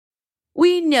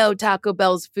We know Taco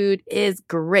Bell's food is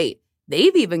great.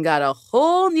 They've even got a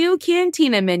whole new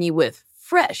Cantina menu with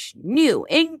fresh, new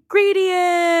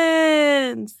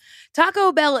ingredients.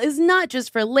 Taco Bell is not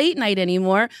just for late night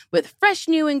anymore, with fresh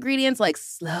new ingredients like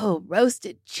slow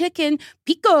roasted chicken,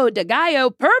 pico de gallo,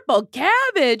 purple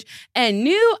cabbage, and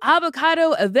new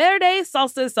avocado verde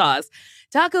salsa sauce.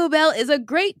 Taco Bell is a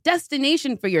great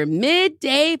destination for your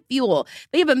midday fuel.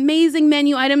 They have amazing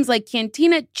menu items like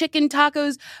Cantina chicken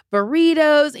tacos,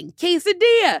 burritos, and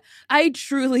quesadilla. I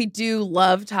truly do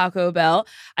love Taco Bell.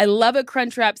 I love a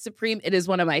Crunchwrap Supreme. It is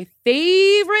one of my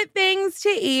favorite things to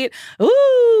eat.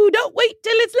 Ooh, don't wait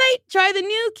till it's late. Try the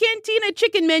new Cantina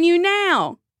chicken menu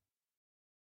now.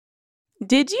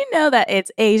 Did you know that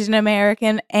it's Asian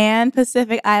American and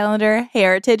Pacific Islander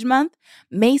Heritage Month?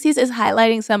 Macy's is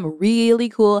highlighting some really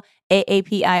cool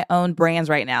AAPI-owned brands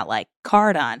right now, like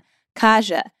Cardon,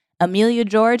 Kaja, Amelia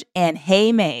George, and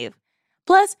Hey Mave.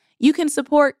 Plus, you can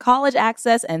support college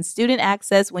access and student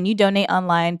access when you donate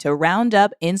online to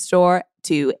Roundup in-store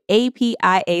to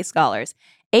APIA Scholars.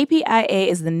 APIA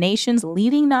is the nation's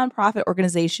leading nonprofit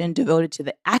organization devoted to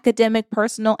the academic,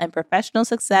 personal, and professional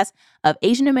success of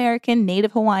Asian American,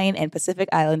 Native Hawaiian, and Pacific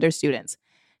Islander students.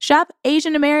 Shop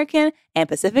Asian American and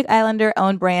Pacific Islander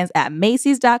owned brands at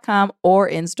Macy's.com or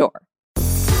in store.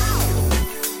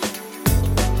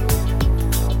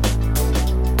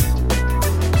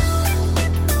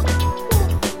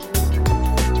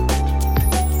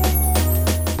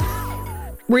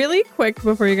 Really quick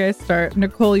before you guys start,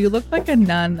 Nicole, you look like a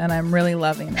nun and I'm really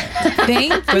loving it.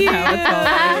 Thank you. How it's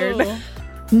all weird.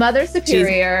 Mother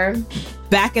Superior.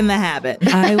 Back in the habit.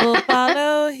 I will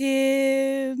follow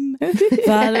him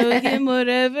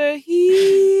wherever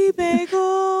he may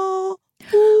go.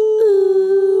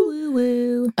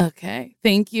 Ooh. Okay.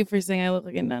 Thank you for saying I look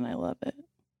like a nun. I love it.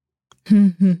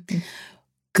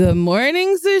 Good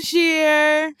morning,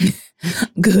 Sasheer.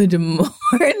 Good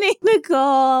morning,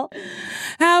 Nicole.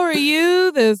 How are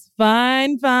you this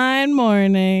fine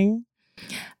morning?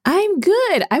 I'm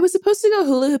good. I was supposed to go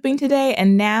hula hooping today,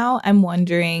 and now I'm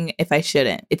wondering if I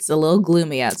shouldn't. It's a little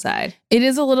gloomy outside. It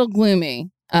is a little gloomy.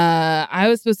 I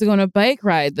was supposed to go on a bike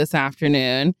ride this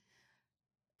afternoon.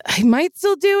 I might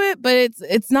still do it, but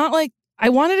it's not like I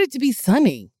wanted it to be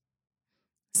sunny.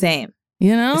 Same.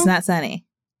 You know? It's not sunny.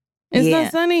 It's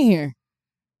not sunny here.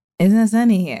 It's not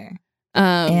sunny here.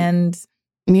 And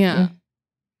yeah.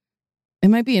 It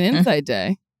might be an inside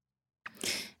day.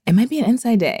 It might be an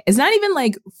inside day. It's not even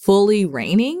like fully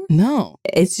raining. No.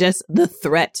 It's just the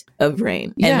threat of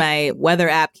rain. Yeah. And my weather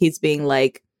app keeps being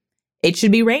like, it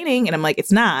should be raining. And I'm like,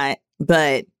 it's not.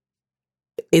 But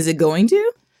is it going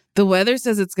to? The weather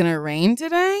says it's going to rain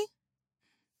today?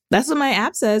 That's what my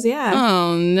app says, yeah.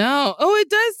 Oh, no. Oh, it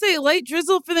does say light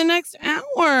drizzle for the next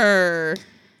hour.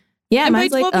 Yeah, and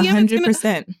mine's like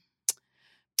 100%.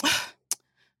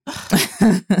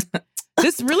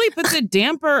 This really puts a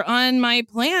damper on my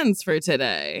plans for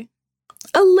today.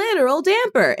 A literal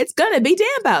damper. It's going to be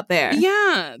damp out there.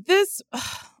 Yeah,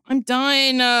 I'm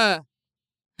dying. I'm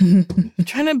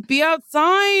trying to be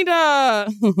outside.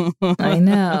 I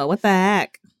know. What the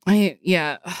heck?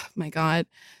 Oh my God.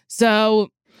 So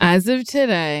as of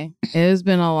today, it has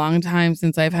been a long time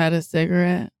since I've had a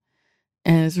cigarette.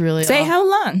 And it's really how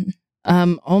long?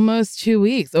 Almost 2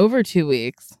 weeks, over 2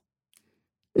 weeks.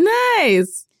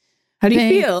 Nice. How do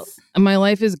you feel? My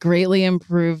life is greatly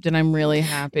improved and I'm really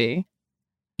happy.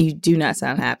 You do not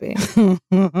sound happy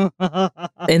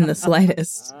in the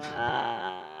slightest.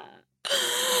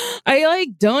 I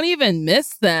don't even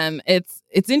miss them. It's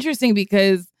interesting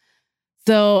because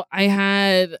so I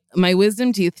had my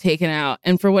wisdom teeth taken out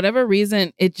and for whatever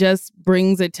reason, it just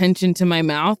brings attention to my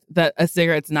mouth that a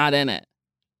cigarette's not in it.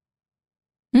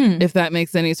 If that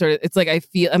makes any sort of, it's like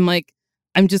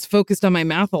I'm just focused on my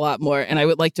mouth a lot more and I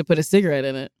would like to put a cigarette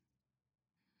in it.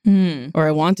 Or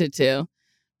I wanted to,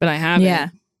 but I haven't. Yeah.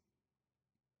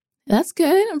 That's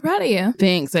good. I'm proud of you.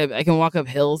 Thanks. I can walk up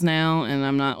hills now and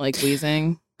I'm not like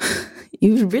wheezing.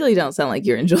 You really don't sound like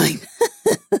you're enjoying this.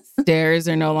 Stairs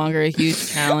are no longer a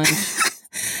huge challenge.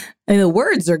 I mean, the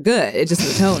words are good. It's just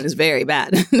the tone is very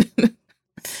bad.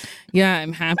 Yeah,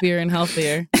 I'm happier and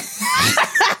healthier.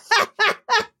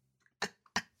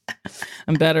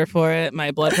 I'm better for it.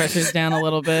 My blood pressure's down a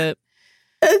little bit.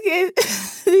 Okay.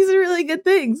 These are really good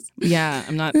things. Yeah,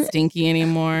 I'm not stinky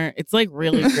anymore. It's like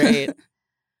really great.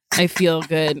 I feel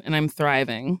good and I'm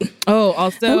thriving. Oh,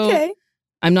 also, okay.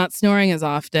 I'm not snoring as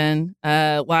often.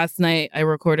 Last night, I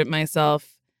recorded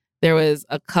myself. There was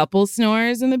a couple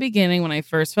snores in the beginning when I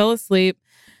first fell asleep.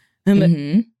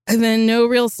 And then no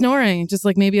real snoring, just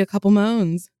like maybe a couple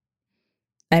moans.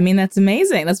 I mean, that's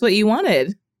amazing. That's what you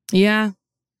wanted. Yeah.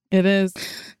 It is.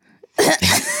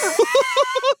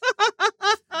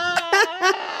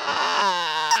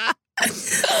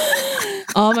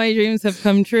 All my dreams have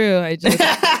come true. I just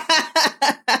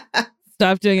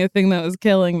stopped doing a thing that was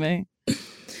killing me.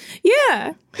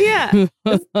 Yeah.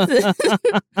 That's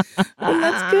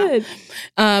good.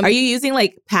 Are you using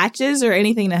like patches or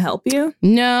anything to help you?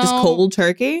 No. Just cold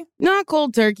turkey? Not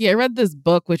cold turkey. I read this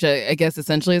book, which I guess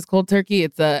essentially is cold turkey.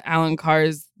 It's Alan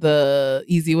Carr's The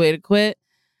Easy Way to Quit.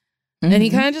 Mm-hmm. And he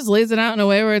kind of just lays it out in a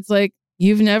way where it's like,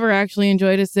 you've never actually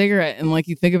enjoyed a cigarette. And like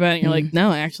you think about it and you're like,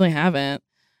 no, I actually haven't.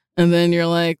 And then you're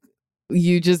like,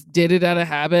 you just did it out of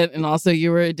habit. And also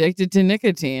you were addicted to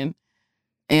nicotine.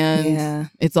 And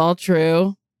it's all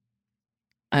true.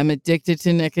 I'm addicted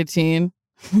to nicotine.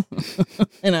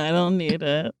 And I don't need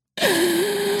it.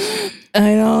 I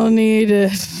don't need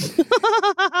it.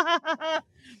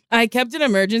 I kept an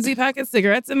emergency pack of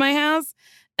cigarettes in my house.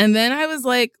 And then I was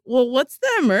like, well, what's the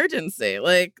emergency?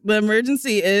 Like, the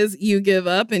emergency is you give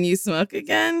up and you smoke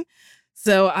again.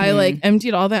 So I like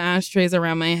emptied all the ashtrays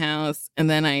around my house. And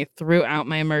then I threw out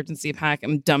my emergency pack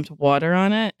and dumped water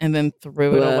on it and then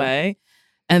threw it away.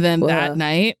 And then that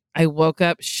night, I woke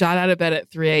up, shot out of bed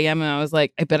at 3 a.m. and I was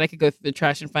like, I bet I could go through the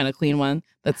trash and find a clean one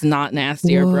that's not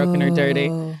nasty or broken or dirty.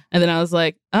 And then I was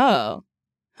like, oh,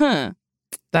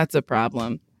 that's a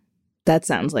problem. That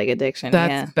sounds like addiction.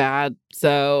 That's bad.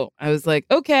 So I was like,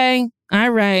 okay,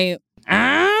 all right,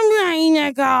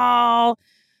 Nicole.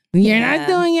 You're not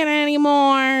doing it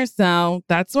anymore. So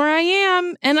that's where I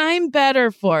am. And I'm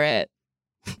better for it.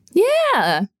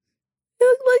 Yeah.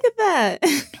 Look at that.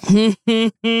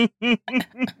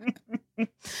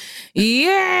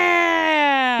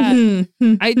 Yeah.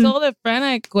 I told a friend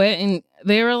I quit and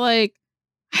they were like,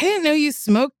 I didn't know you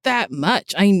smoked that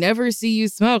much. I never see you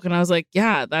smoke. And I was like,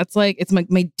 yeah, that's like, it's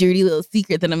my dirty little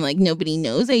secret that I'm like, nobody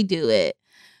knows I do it.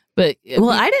 But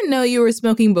I didn't know you were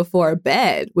smoking before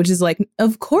bed, which is like,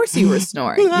 of course you were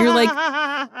snoring. You're like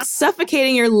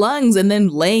suffocating your lungs and then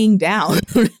laying down.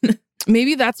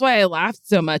 Maybe that's why I laughed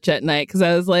so much at night, because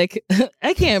I was like,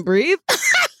 I can't breathe.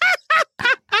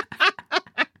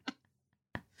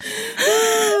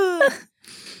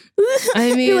 I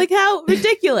mean, you're like, how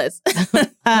ridiculous.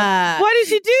 Why did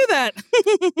you do that?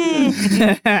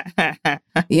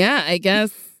 Yeah, I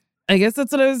guess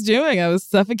that's what I was doing. I was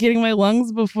suffocating my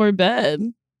lungs before bed.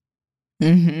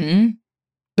 Mm-hmm.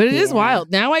 But it is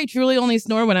wild. Now I truly only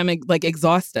snore when I'm like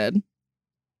exhausted.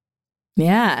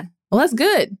 Yeah. Well, that's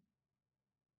good.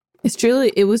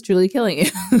 It was truly killing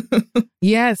you.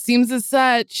 Yeah, seems as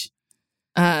such.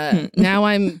 Now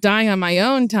I'm dying on my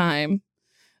own time.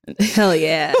 Hell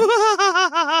yeah.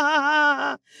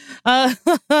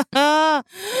 I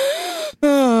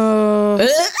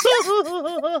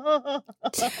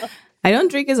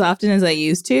don't drink as often as I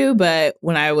used to, but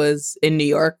when I was in New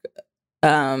York,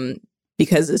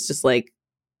 because it's just like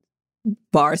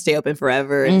bars stay open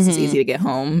forever and it's just easy to get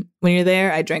home when you're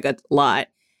there, I drank a lot.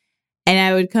 And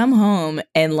I would come home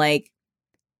and like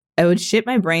I would shit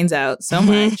my brains out so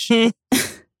much.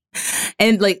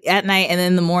 And like at night and then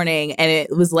in the morning, and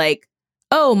it was like,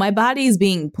 oh, my body's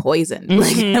being poisoned.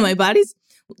 Like my body's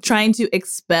trying to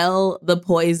expel the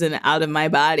poison out of my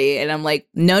body. And I'm like,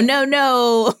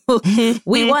 no,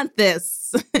 we want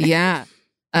this. Yeah.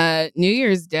 New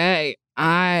Year's Day,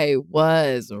 I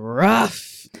was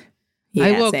rough. Yeah,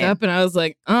 I woke up and I was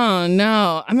like, oh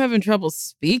no, I'm having trouble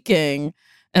speaking.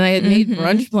 And I had made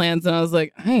brunch plans and I was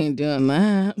like, I ain't doing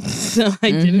that. So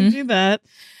I didn't do that.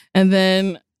 And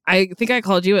then I think I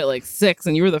called you at like 6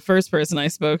 and you were the first person I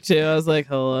spoke to. I was like,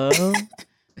 hello.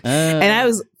 And I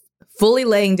was fully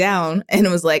laying down and it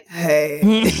was like,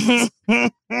 hey. I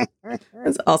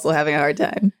was also having a hard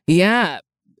time. Yeah.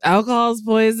 Alcohol's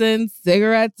poison.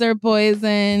 Cigarettes are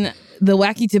poison. The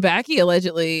wacky tobacco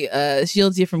allegedly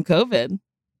shields you from COVID.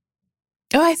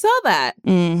 Oh, I saw that.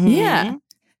 Yeah.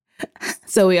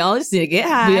 So we all just need to get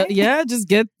high. Just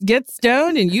get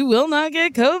stoned and you will not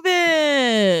get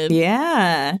COVID.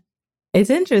 Yeah.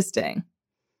 It's interesting.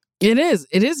 It is.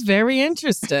 It is very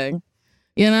interesting.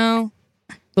 You know,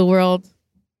 the world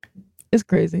is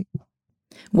crazy.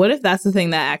 What if that's the thing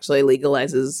that actually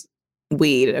legalizes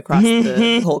weed across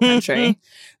the whole country?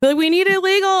 Like, we need it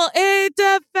legal. It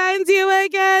defends you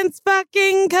against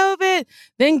fucking COVID.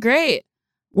 Then great.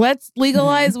 Let's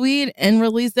legalize weed and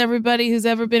release everybody who's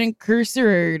ever been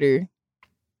incarcerated.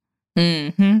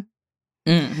 Yeah,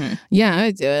 I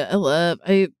would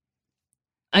do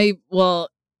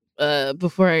it.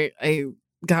 Before I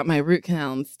got my root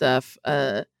canal and stuff,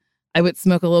 I would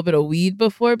smoke a little bit of weed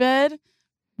before bed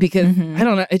because I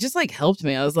don't know, it just like helped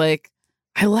me. I was like,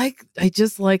 I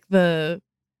just like the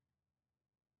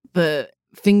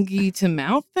fingy to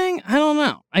mouth thing. I don't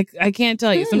know. I can't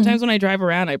tell you. Sometimes when I drive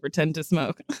around, I pretend to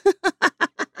smoke.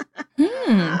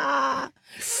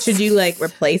 Should you like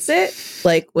replace it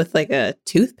like with like a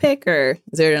toothpick, or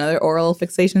is there another oral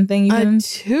fixation thing you can? A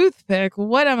toothpick?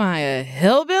 What am I, a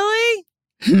hillbilly?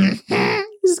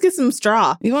 Just get some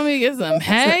straw. You want me to get some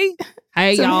hay?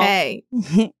 Hey, Some y'all. hay.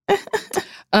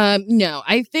 No,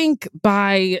 I think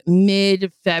by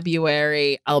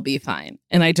mid-February I'll be fine.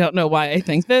 And I don't know why I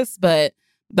think this, but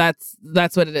that's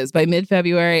what it is. By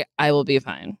mid-February, I will be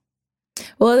fine.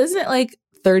 Well, isn't it like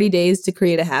 30 days to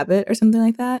create a habit or something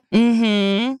like that?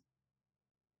 Mm-hmm.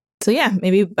 So yeah,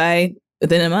 maybe by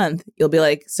within a month, you'll be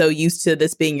like so used to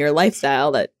this being your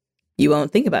lifestyle that you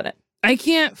won't think about it. I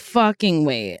can't fucking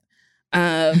wait.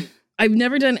 I've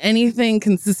never done anything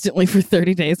consistently for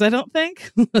 30 days, I don't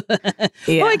think.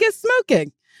 Yeah. Well, I guess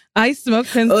smoking. I smoke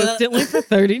consistently for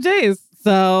 30 days.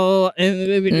 So,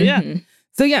 yeah.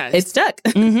 So, yeah. It stuck.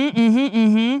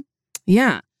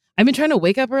 Yeah. I've been trying to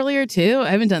wake up earlier, too. I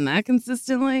haven't done that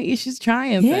consistently. You should try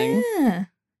a thing. Yeah.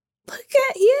 Look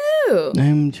at you.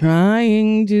 I'm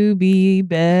trying to be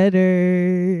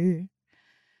better.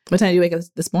 What time did you wake up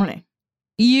this morning?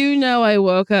 You know, I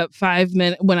woke up 5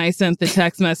 minutes when I sent the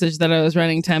text message that I was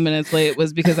running 10 minutes late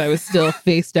was because I was still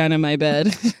face down in my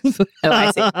bed. Oh,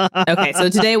 I see. Okay, so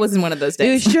today wasn't one of those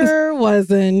days. It sure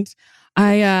wasn't.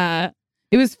 It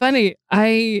was funny.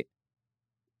 I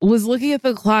was looking at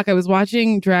the clock. I was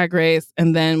watching Drag Race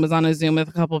and then was on a Zoom with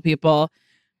a couple people.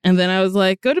 And then I was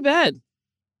like, go to bed.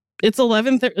 It's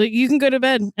 11:30. Like, you can go to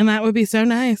bed. And that would be so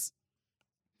nice.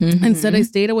 Instead, I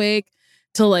stayed awake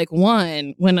till like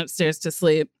 1, went upstairs to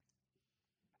sleep,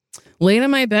 laid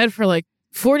in my bed for like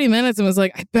 40 minutes and was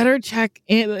like, I better check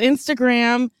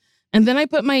Instagram. And then I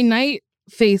put my night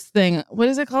face thing. What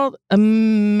is it called? A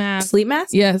mask. Sleep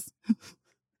mask? Yes.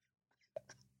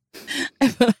 I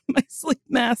put on my sleep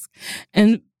mask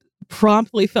and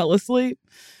promptly fell asleep.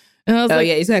 And I was like,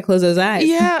 yeah, you just gotta close those eyes.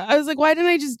 Yeah. I was like, why didn't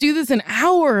I just do this an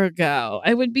hour ago?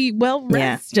 I would be well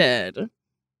rested.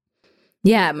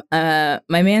 Yeah,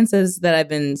 my man says that I've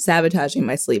been sabotaging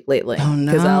my sleep lately. Oh,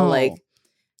 no. Because I'll like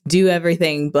do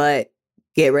everything but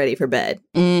get ready for bed.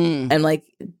 And like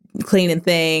cleaning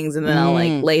things, and then I'll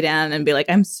like lay down and be like,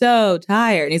 I'm so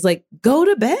tired. And he's like, go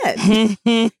to bed.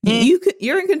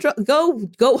 You're in control.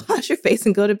 Go wash your face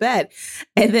and go to bed.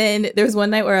 And then there was one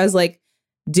night where I was like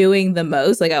doing the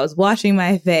most. Like I was washing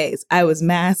my face, I was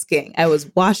masking, I was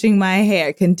washing my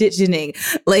hair, conditioning,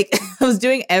 like I was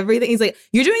doing everything. He's like,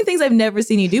 you're doing things I've never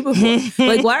seen you do before.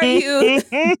 Like, why are you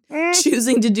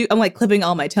choosing to do? I'm like clipping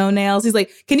all my toenails. He's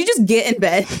like, can you just get in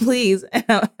bed, please?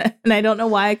 And I don't know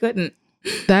why I couldn't.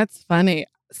 That's funny.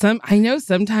 I know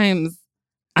sometimes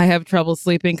I have trouble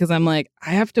sleeping because I'm like, I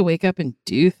have to wake up and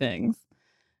do things.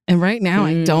 And right now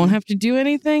I don't have to do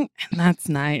anything. And that's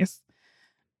nice.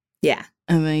 Yeah.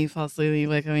 And then you fall asleep and you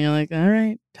wake up and you're like, all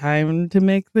right, time to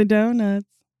make the donuts.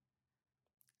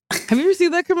 Have you ever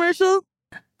seen that commercial?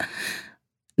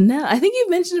 No, I think you've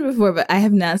mentioned it before, but I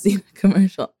have not seen the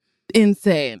commercial.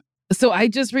 Insane. So I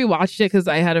just rewatched it because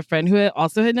I had a friend who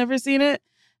had never seen it.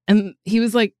 And he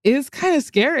was like, it's kind of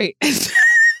scary. I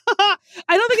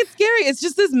don't think it's scary. It's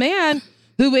just this man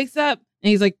who wakes up and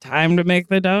he's like, time to make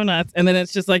the donuts. And then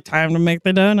it's just like, time to make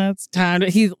the donuts.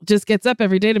 He just gets up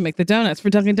every day to make the donuts for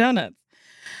Dunkin' Donuts.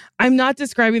 I'm not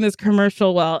describing this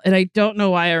commercial well, and I don't know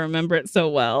why I remember it so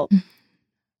well.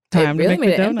 Time to make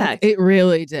the donuts. Impact. It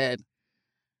really did.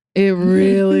 It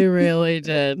really, really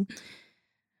did.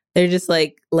 They're just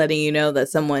like letting you know that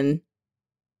someone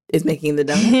is making the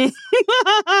donuts.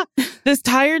 This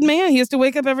tired man, he has to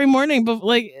wake up every morning, but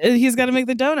like he's got to make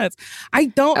the donuts. I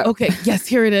don't. Oh. Okay, yes,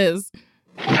 here it is.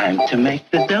 Time to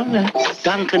make the donuts.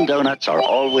 Dunkin' Donuts are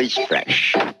always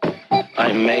fresh.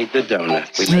 I made the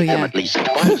donuts. We make them at least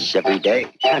twice every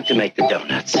day. Time to make the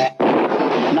donuts.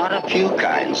 Not a few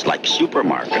kinds, like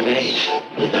supermarket. Made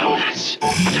the donuts.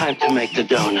 Time to make the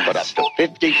donuts. But up to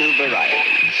 52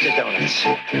 varieties. The donuts.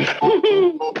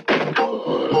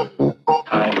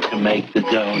 Time to make the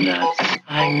donuts.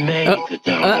 I made the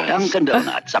donuts. Dunkin'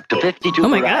 Donuts, up to 52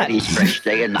 varieties, fresh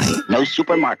day and night. No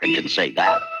supermarket can say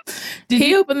that.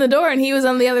 He opened the door and he was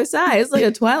on the other side. It's like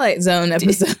a Twilight Zone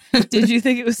episode. Did you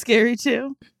think it was scary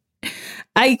too?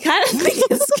 I kind of think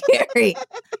it's scary.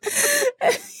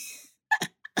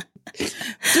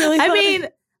 Really I mean,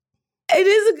 it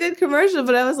is a good commercial,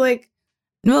 but I was like,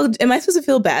 well, am I supposed to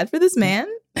feel bad for this man?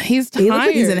 He's tired. He looks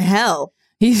like he's in hell.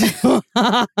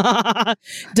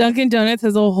 Dunkin' Donuts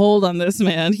has a hold on this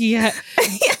man.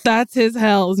 That's his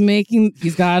hell.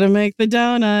 He's got to make the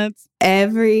donuts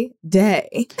every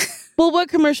day. Well, what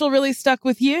commercial really stuck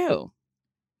with you?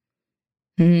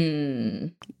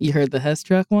 You heard the Hess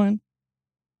truck one?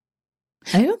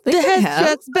 I don't think The I Hess have.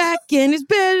 truck's back and it's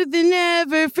better than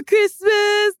ever for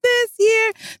Christmas this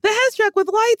year. The Hess truck with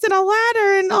lights and a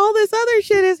ladder and all this other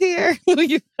shit is here.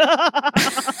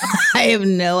 I have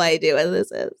no idea what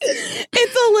this is.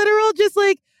 It's a literal, just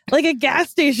like a gas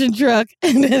station truck,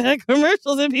 and it had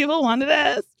commercials, and people wanted a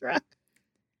Hess truck.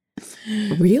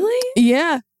 Really?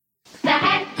 Yeah. The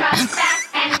Hess truck's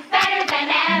back and better than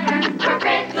ever for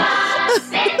Christmas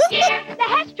this year. The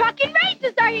Hess truck and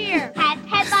races are here. Has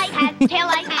headlight, has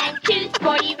taillight, and two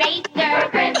sporty racer.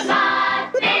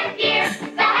 Christmas this year.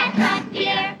 The Hess truck's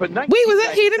here. Wait, was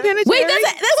that Hayden Panettiere? Wait,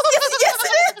 yes,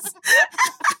 it is.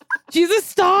 She's a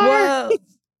star. Whoa.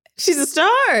 She's a star.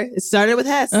 It started with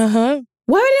Hess. Uh-huh.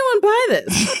 Why would anyone buy this?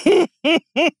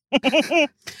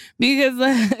 Because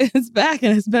it's back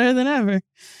and it's better than ever.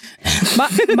 My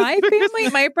family,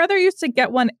 my brother used to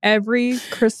get one every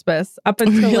Christmas up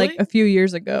until Really? like a few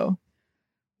years ago.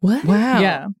 What? Wow.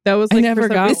 Yeah, that was I like never for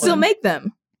some got They reason. still make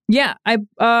them. Yeah, I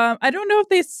don't know if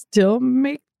they still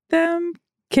make them.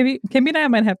 Kimmy and I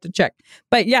might have to check.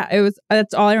 But yeah,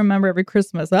 that's all I remember every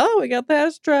Christmas. Oh, we got the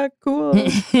Hess truck. Cool.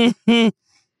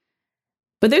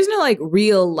 But there's no like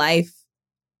real life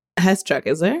Hess truck,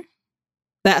 is there?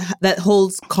 That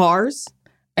holds cars?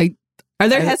 Are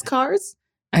there Hess cars?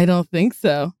 I don't think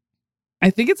so.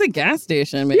 I think it's a gas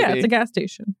station, maybe. Yeah, it's a gas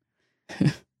station.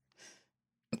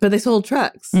 But they sold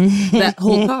trucks that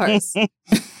hold cars.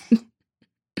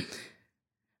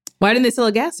 Why didn't they sell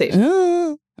a gas station?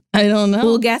 I don't know.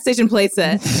 Little gas station plate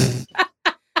set.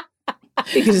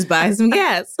 You could just buy some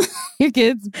gas. Your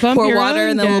kids pump Pour your water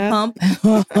own in the little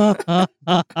gas.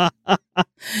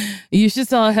 pump. You should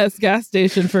sell a Hess gas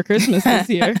station for Christmas this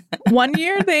year. One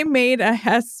year they made a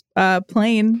Hess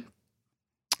plane.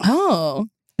 Oh.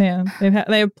 Yeah, they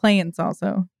have planes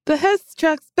also. The Hess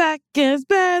truck's back and it's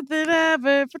better than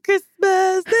ever for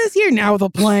Christmas this year. Now with a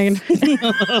plane.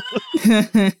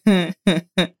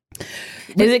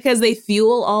 Is it because they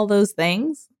fuel all those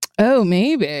things? Oh,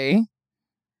 maybe.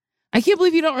 I can't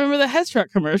believe you don't remember the Hess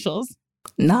truck commercials.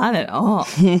 Not at all.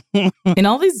 And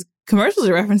all these commercials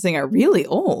you're referencing are really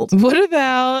old. What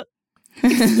about,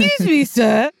 excuse me,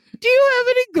 sir, do you have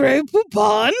any Grey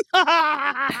Poupon?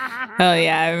 Oh,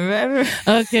 yeah, I remember.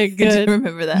 Okay, I do good.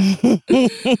 remember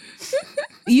that.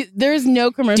 There's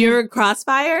no commercial. Do you remember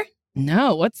Crossfire?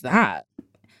 No, what's that?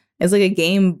 It's like a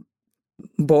game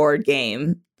board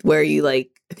game where you I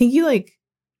think you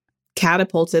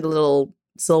catapulted little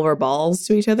silver balls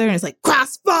to each other and it's like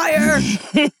Crossfire.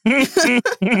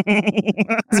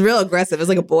 It's real aggressive. It's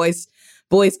like a boys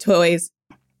toys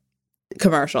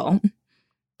commercial.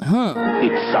 Huh.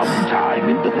 It's sometime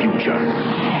in the future.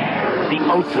 The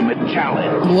ultimate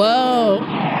challenge. Whoa.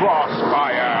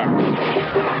 Crossfire.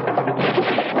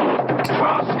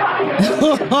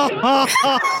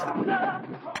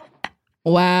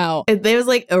 Wow. There was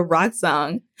like a rock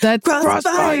song. That's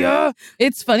Crossfire.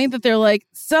 It's funny that they're like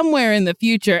somewhere in the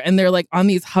future and they're like on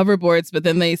these hoverboards, but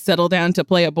then they settle down to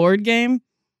play a board game.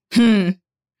 Let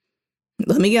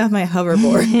me get off my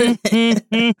hoverboard.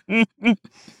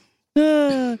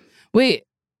 Wait.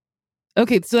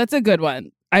 Okay, so that's a good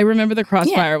one. I remember the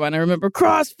Crossfire one. I remember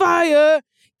Crossfire.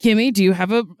 Kimmy, do you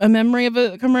have a memory of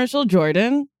a commercial?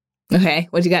 Jordan? Okay,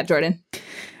 what you got, Jordan?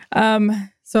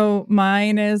 So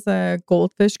mine is a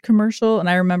goldfish commercial, and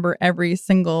I remember every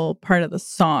single part of the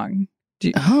song.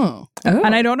 Oh.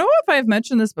 And I don't know if I've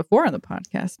mentioned this before on the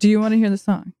podcast. Do you want to hear the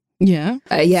song? Yeah.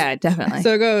 Yeah, definitely.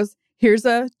 So it goes, here's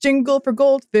a jingle for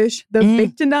goldfish, the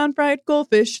baked and non-fried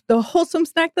goldfish, the wholesome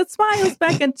snack that smiles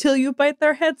back until you bite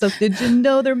their heads off. Did you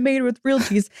know they're made with real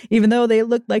cheese, even though they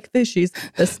look like fishies?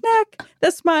 The snack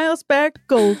that smiles back,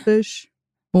 goldfish.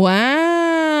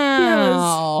 Wow.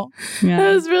 Yeah.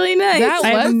 That was really nice. That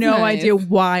I have was no nice. idea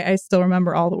why I still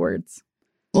remember all the words.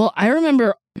 Well, I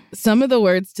remember some of the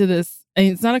words to this. I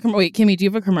mean, it's not a wait, Kimmy, do you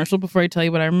have a commercial before I tell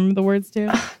you what I remember the words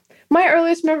to? My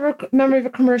earliest memory of a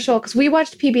commercial, because we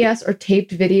watched PBS or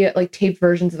taped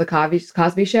versions of the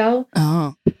Cosby Show.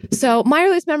 Oh. So my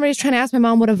earliest memory is trying to ask my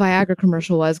mom what a Viagra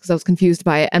commercial was because I was confused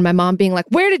by it. And my mom being like,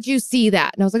 "Where did you see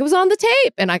that?" And I was like, "It was on the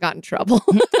tape." And I got in trouble.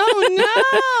 Oh,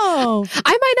 no.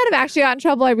 I might not have actually gotten in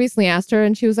trouble. I recently asked her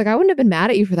and she was like, "I wouldn't have been mad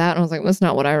at you for that." And I was like, "That's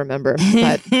not what I remember."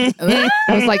 But I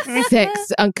was like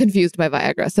 6, confused by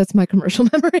Viagra. So that's my commercial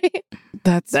memory.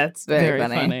 That's very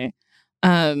funny.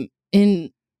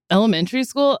 In elementary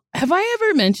school, have I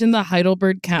ever mentioned the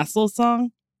Heidelberg Castle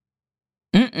song?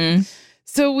 Mm-mm.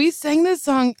 So we sang this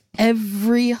song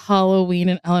every Halloween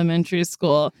in elementary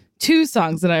school. 2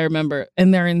 songs that I remember,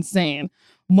 and they're insane.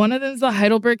 One of them is the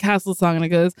Heidelberg Castle song, and it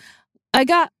goes, I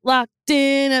got locked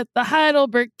in at the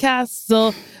Heidelberg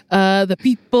Castle. The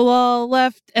people all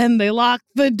left and they locked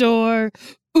the door.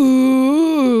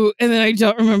 Ooh. And then I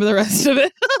don't remember the rest of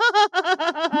it.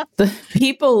 The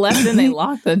people left and they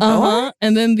locked the door. Uh-huh.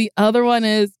 And then the other one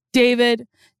is David,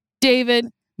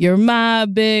 you're my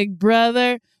big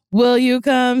brother. Will you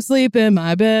come sleep in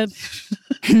my bed?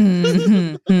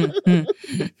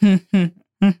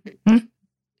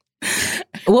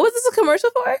 What was this a commercial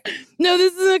for? No,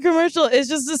 this isn't a commercial. It's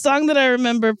just a song that I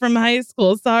remember from high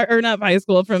school. Sorry, or not high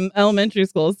school, from elementary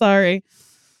school. Sorry.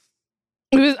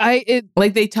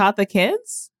 Like they taught the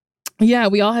kids? Yeah,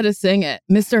 we all had to sing it.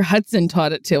 Mr. Hudson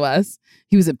taught it to us.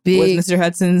 He was a big. Was Mr.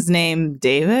 Hudson's name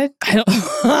David?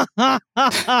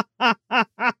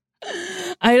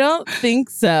 I don't think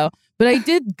so. But I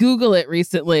did Google it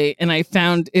recently and I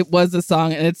found it was a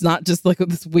song and it's not just like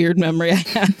this weird memory I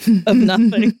have of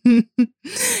nothing.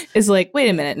 It's like, wait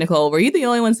a minute, Nicole, were you the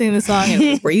only one singing the song?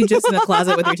 And were you just in the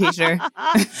closet with your teacher?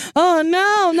 Oh,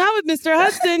 no, not with Mr.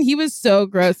 Hudson. He was so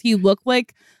gross. He looked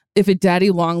like if a daddy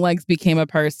long legs became a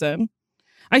person.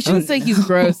 I shouldn't say he's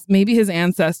gross. Maybe his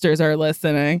ancestors are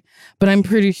listening, but I'm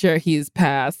pretty sure he's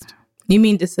passed. You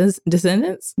mean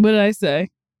descendants? What did I say?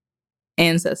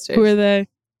 Ancestors. Who are they?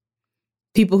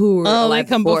 People who were alive they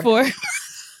come before.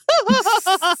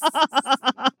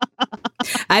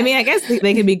 I mean, I guess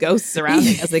they could be ghosts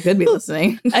surrounding us. They could be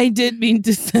listening. I did mean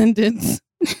descendants.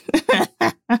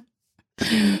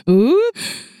 Ooh.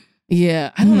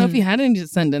 Yeah. I don't know if he had any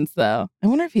descendants, though. I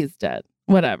wonder if he's dead.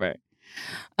 Whatever.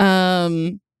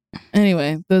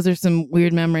 Anyway, those are some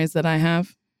weird memories that I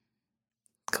have.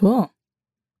 Cool.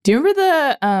 Do you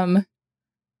remember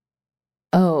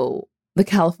the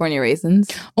California raisins?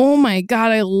 Oh my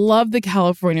God, I love the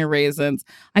California raisins.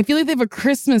 I feel like they have a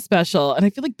Christmas special, and I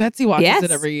feel like Betsy watches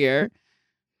it every year.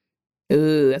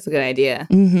 Ooh, that's a good idea.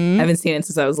 Mm-hmm. I haven't seen it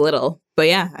since I was little, but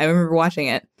yeah, I remember watching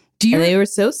it. And they were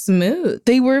so smooth.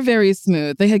 They were very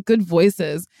smooth. They had good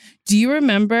voices. Do you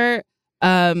remember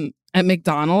at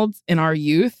McDonald's in our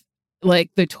youth, like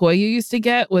the toy you used to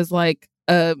get was like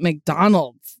a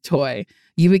McDonald's toy?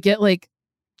 You would get like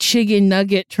chicken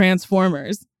nugget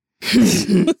transformers.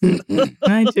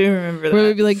 I do remember that. Where it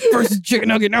would be like, first it's a chicken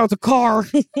nugget, now it's a car.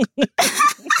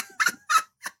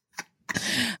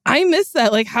 I miss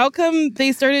that. Like, how come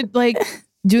they started like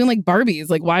doing like Barbies?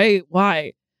 Like, why?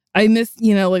 I miss,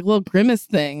 like little Grimace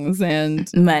things and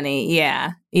money.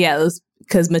 Yeah. Yeah. Those,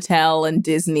 because Mattel and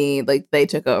Disney, like they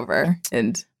took over.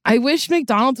 And I wish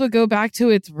McDonald's would go back to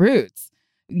its roots.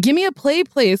 Give me a play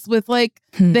place with like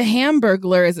the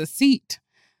Hamburglar as a seat.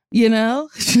 Give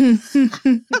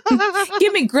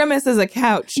me Grimace as a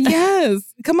couch.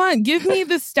 Yes. Come on. Give me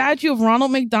the statue of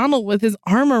Ronald McDonald with his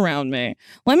arm around me.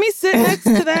 Let me sit next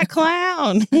to that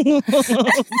clown.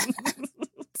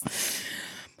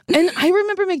 And I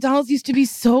remember McDonald's used to be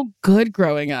so good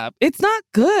growing up. It's not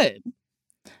good.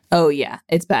 Oh, yeah.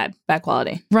 It's bad. Bad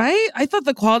quality. Right? I thought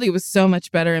the quality was so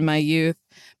much better in my youth.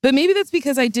 But maybe that's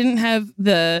because I didn't have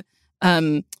the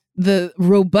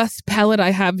robust palate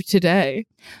I have today.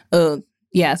 Oh,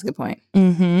 yeah, that's a good point.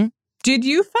 Mm-hmm. Did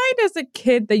you find as a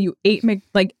kid that you ate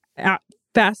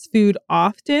fast food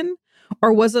often?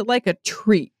 Or was it like a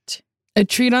treat? A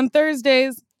treat on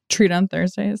Thursdays. Treat on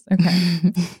Thursdays?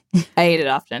 Okay. I ate it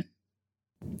often.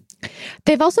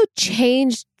 They've also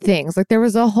changed things. Like there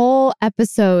was a whole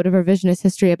episode of Revisionist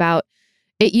History about,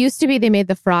 it used to be they made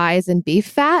the fries in beef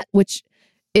fat, which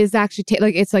is actually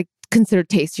it's like considered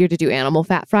tastier to do animal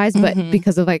fat fries, but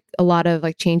because of like a lot of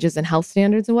like changes in health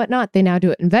standards and whatnot, they now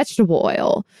do it in vegetable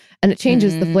oil and it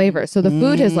changes the flavor. So the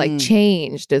food has like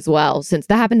changed as well since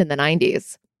that happened in the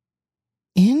 90s.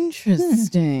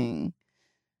 Interesting.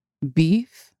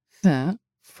 Beef fat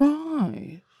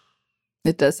fries.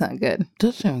 It does sound good.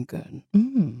 Does sound good.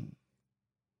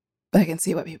 But I can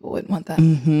see why people wouldn't want that.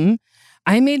 Mm-hmm.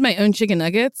 I made my own chicken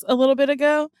nuggets a little bit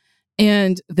ago,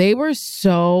 and they were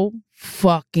so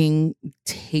fucking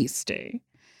tasty.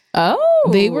 Oh.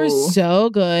 They were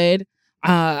so good.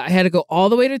 I had to go all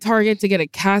the way to Target to get a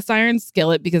cast iron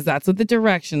skillet because that's what the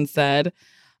directions said.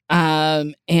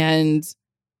 And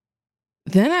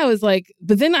then I was like,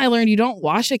 but then I learned you don't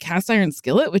wash a cast iron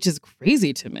skillet, which is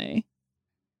crazy to me.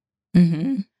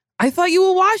 Mm-hmm. I thought you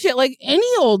would wash it like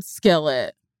any old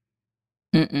skillet.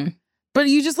 Mm-mm. But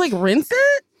you just like rinse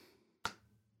it?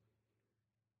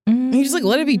 And you just like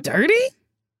let it be dirty?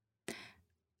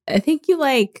 I think you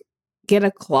like get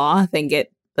a cloth and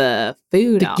get the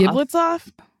food The giblets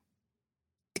off?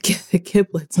 Get the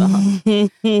giblets off.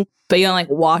 But you don't like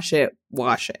wash it.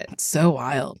 It's so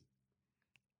wild.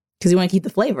 Because you want to keep the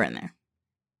flavor in there.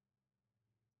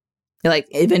 Like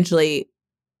eventually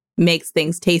makes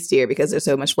things tastier because there's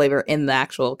so much flavor in the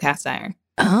actual cast iron.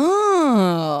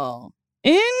 Oh,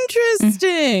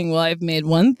 interesting. Well, I've made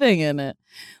one thing in it.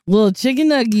 Little chicken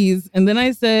nuggies. And then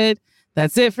I said,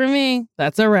 that's it for me.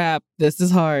 That's a wrap. This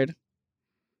is hard.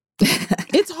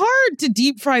 It's hard to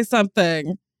deep fry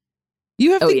something.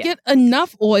 You have to get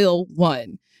enough oil,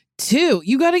 1. 2,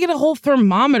 you got to get a whole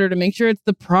thermometer to make sure it's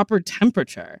the proper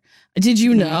temperature. Did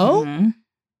you know? Mm-hmm.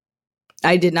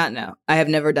 I did not know. I have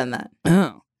never done that.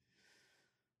 Oh.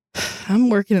 I'm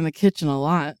working in the kitchen a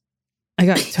lot. I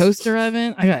got a toaster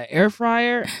oven. I got an air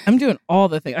fryer. I'm doing all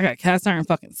the things. I got a cast iron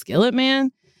fucking skillet,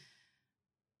 man.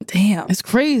 Damn. It's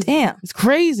crazy. Damn. It's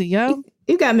crazy, yo.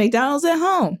 You got McDonald's at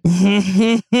home.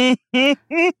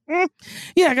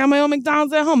 Yeah, I got my own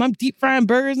McDonald's at home. I'm deep frying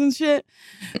burgers and shit.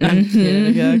 I'm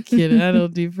kidding. I'm kidding. I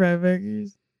don't deep fry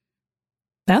burgers.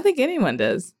 I don't think anyone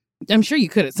does. I'm sure you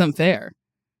could at some fair.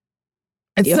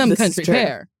 At some country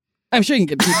fair. I'm sure you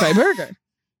can get a deep fried burger.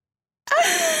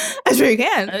 I'm sure you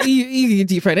can. You can get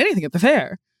deep fried anything at the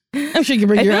fair. I'm sure you can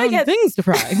bring your own things to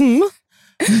fry.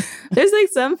 There's like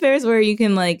some fairs where you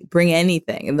can like bring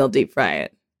anything and they'll deep fry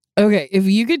it. Okay, if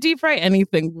you could deep fry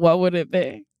anything, what would it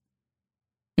be?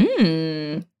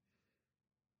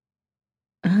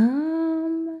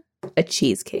 A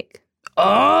cheesecake.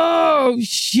 Oh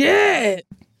shit!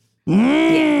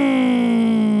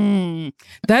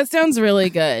 That sounds really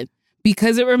good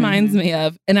because it reminds me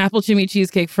of an apple chimney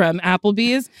cheesecake from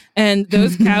Applebee's, and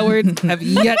those cowards have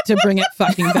yet to bring it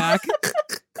fucking back.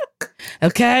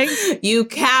 Okay, you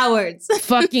cowards,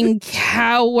 fucking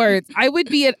cowards! I would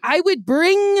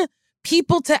bring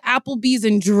people to Applebee's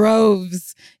in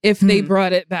droves if they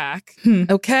brought it back.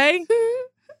 Okay.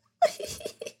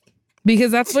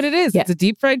 Because that's what it is. Yeah. It's a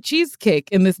deep fried cheesecake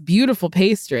in this beautiful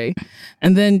pastry,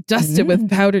 and then dust it with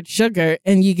powdered sugar,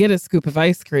 and you get a scoop of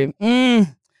ice cream.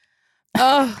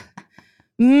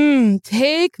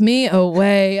 Take me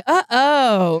away.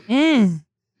 I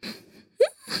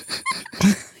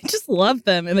just love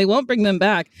them, and they won't bring them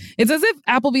back. It's as if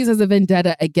Applebee's has a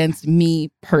vendetta against me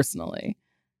personally.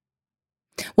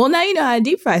 Well, now you know how to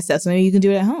deep fry stuff, so maybe you can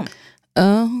do it at home.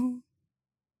 Oh,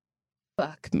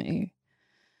 fuck me.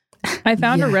 I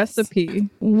found a recipe.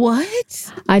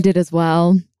 What? I did as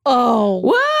well. Oh,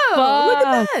 whoa! Look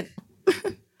at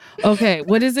that. Okay,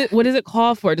 what is it? What does it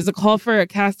call for? Does it call for a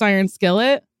cast iron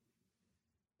skillet?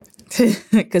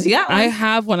 Because you got one. I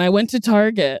have one. I went to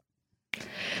Target.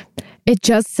 It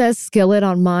just says skillet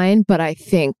on mine, but I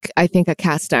think a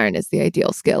cast iron is the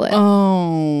ideal skillet.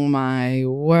 Oh my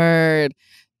word!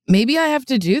 Maybe I have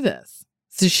to do this.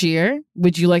 Sasheer,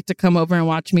 would you like to come over and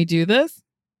watch me do this?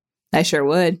 I sure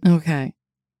would. Okay.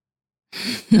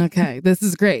 Okay. This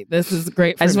is great. This is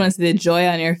great. I just want to see the joy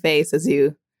on your face as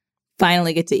you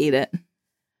finally get to eat it.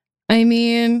 I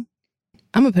mean,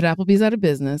 I'm going to put Applebee's out of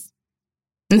business.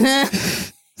 You're going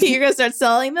to start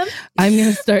selling them? I'm going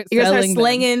to start You're selling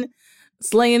going to start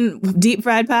slinging deep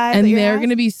fried pies. And they're going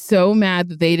to be so mad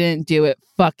that they didn't do it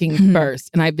fucking first.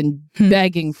 And I've been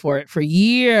begging for it for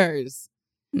years.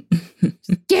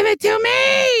 Just give it to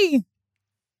me.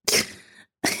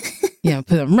 Yeah,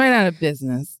 put them right out of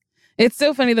business. It's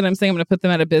so funny that I'm saying I'm going to put them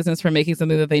out of business for making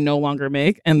something that they no longer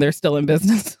make, and they're still in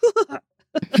business.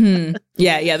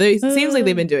 Yeah. It seems like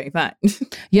they've been doing fine.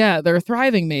 Yeah, they're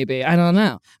thriving, maybe. I don't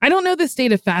know. I don't know the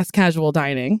state of fast casual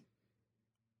dining.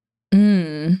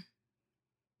 Probably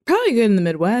good in the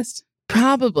Midwest.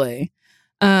 Probably.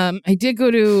 I did go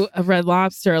to a Red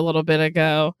Lobster a little bit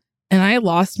ago, and I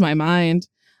lost my mind.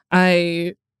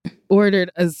 I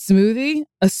ordered a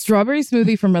strawberry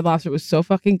smoothie from Red Lobster. It was so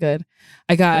fucking good.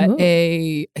 I got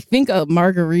I think a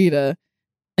margarita,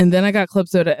 and then I got club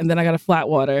soda, and then I got a flat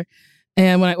water.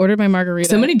 And when I ordered my margarita,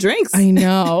 so many drinks. I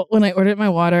know. When I ordered my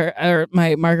water or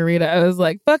my margarita, I was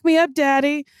like, "Fuck me up,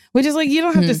 daddy," which is like, you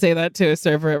don't have to say that to a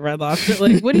server at Red Lobster.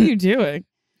 Like, what are you doing?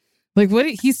 Like,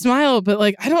 he smiled, but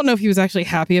like, I don't know if he was actually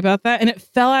happy about that, and it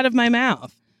fell out of my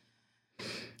mouth.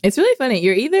 It's really funny.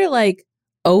 You're either like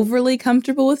overly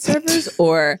comfortable with servers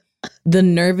or the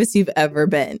nervous you've ever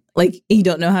been. Like, you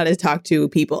don't know how to talk to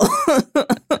people.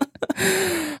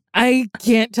 I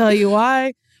can't tell you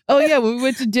why. Oh yeah, when we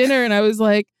went to dinner and I was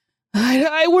like,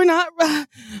 we're not,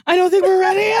 I don't think we're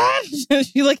ready yet.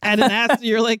 She like had an ass.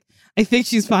 You're like, I think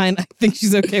she's fine. I think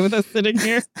she's okay with us sitting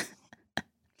here.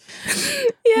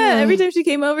 Yeah, every time she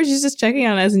came over, she's just checking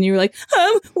on us, and you were like,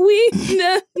 we need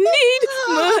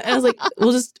more. And I was like,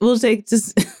 we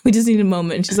just need a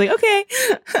moment. And she's like, okay.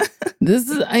 This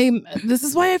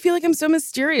is why I feel like I'm so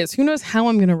mysterious. Who knows how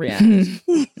I'm gonna react?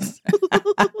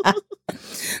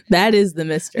 That is the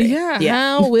mystery. Yeah.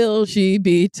 How will she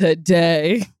be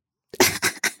today?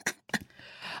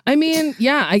 I mean,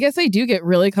 yeah, I guess I do get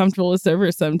really comfortable with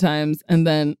servers sometimes, and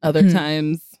then other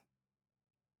times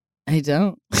I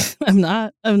don't. I'm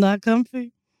not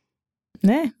comfy.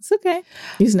 Nah, it's okay.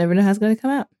 You just never know how it's going to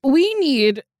come out. We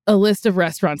need a list of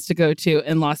restaurants to go to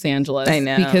in Los Angeles. I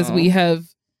know. Because we have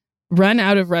run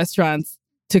out of restaurants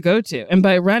to go to. And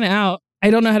by run out,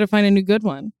 I don't know how to find a new good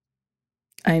one.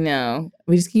 I know.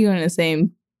 We just keep going to the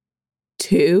same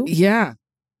two. Yeah,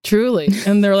 truly.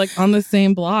 And they're like on the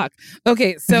same block.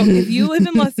 Okay, so if you live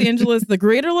in Los Angeles, the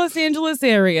greater Los Angeles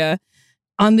area,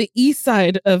 on the east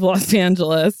side of Los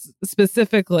Angeles,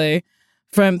 specifically,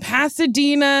 from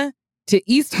Pasadena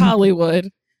to East Hollywood,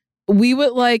 we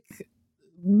would like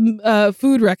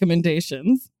food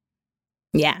recommendations.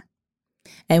 Yeah.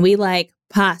 And we like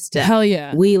pasta. Hell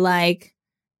yeah. We like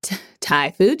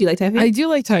Thai food. Do you like Thai food? I do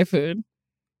like Thai food.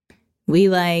 We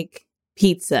like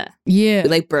pizza. Yeah. We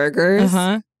like burgers.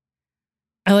 Uh-huh.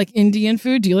 I like Indian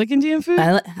food. Do you like Indian food?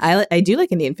 I do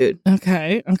like Indian food.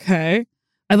 Okay.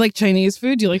 I like Chinese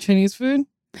food. Do you like Chinese food?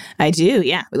 I do.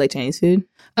 Yeah. We like Chinese food.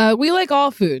 We like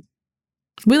all food.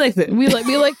 We like food. We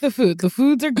like the food. The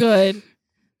foods are good.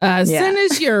 Send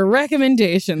us your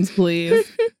recommendations,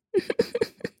 please.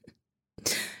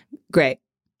 Great.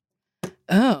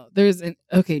 Oh,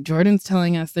 Jordan's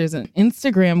telling us there's an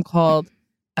Instagram called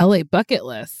LA Bucket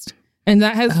List, and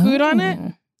that has food on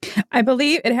it. I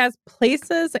believe it has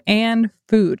places and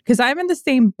food, because I'm in the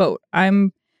same boat.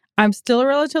 I'm still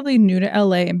relatively new to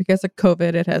LA, and because of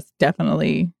COVID, it has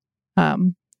definitely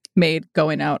made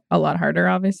going out a lot harder,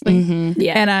 obviously. Mm-hmm.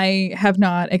 Yeah. And I have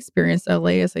not experienced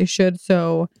LA as I should,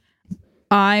 so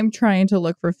I'm trying to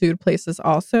look for food places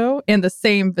also in the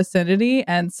same vicinity,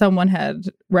 and someone had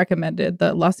recommended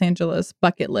the Los Angeles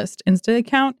Bucket List Insta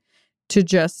account to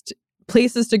just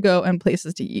places to go and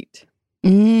places to eat.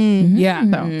 Yeah,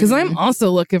 because I'm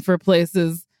also looking for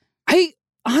places. I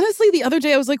honestly, the other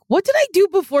day I was like, what did I do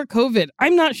before COVID?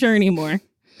 I'm not sure anymore.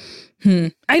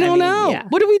 I don't know. Yeah.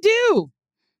 What do we do?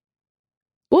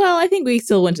 Well, I think we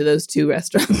still went to those two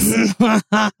restaurants.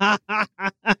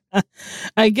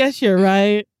 I guess you're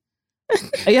right.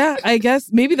 Yeah, I guess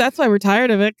maybe that's why we're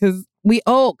tired of it, because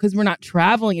we're not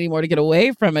traveling anymore to get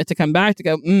away from it, to come back to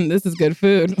go, this is good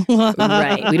food.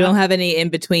 Right. We don't have any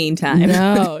in-between time.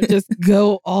 No, just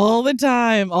go all the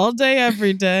time, all day,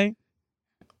 every day.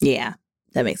 Yeah,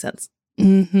 that makes sense.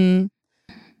 Mm-hmm.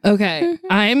 Okay,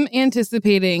 I'm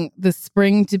anticipating the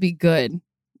spring to be good.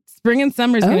 Spring and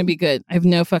summer is going to be good. I have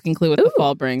no fucking clue what the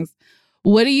fall brings.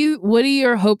 What are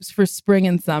your hopes for spring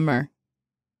and summer?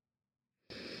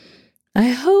 I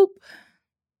hope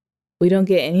we don't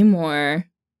get any more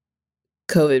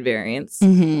COVID variants.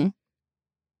 Mm-hmm.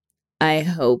 I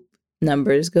hope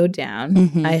numbers go down.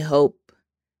 Mm-hmm. I hope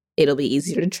it'll be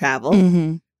easier to travel.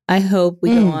 Mm-hmm. I hope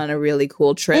we go on a really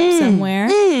cool trip somewhere.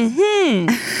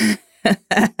 Mm-hmm.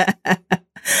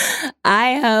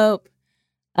 I hope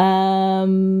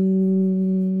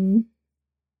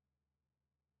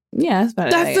yeah, that's about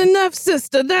it. That's enough,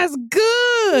 sister. That's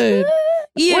good.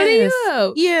 Yes. What do you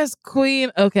hope? Yes,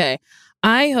 queen. Okay.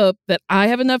 I hope that I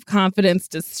have enough confidence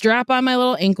to strap on my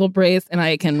little ankle brace and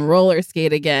I can roller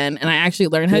skate again. And I actually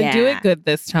learn how to do it good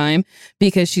this time,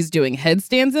 because she's doing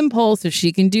headstands and poles, so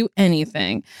she can do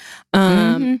anything.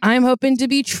 I'm hoping to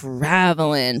be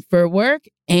traveling for work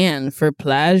and for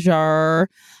pleasure.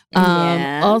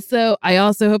 Also, I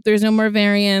also hope there's no more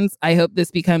variants. I hope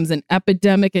this becomes an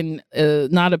epidemic and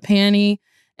not a panty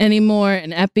anymore,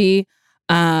 an epi.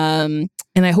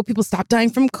 And I hope people stop dying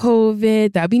from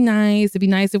COVID. That'd be nice. It'd be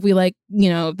nice if we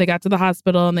if they got to the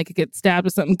hospital and they could get stabbed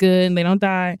with something good and they don't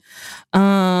die.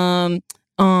 And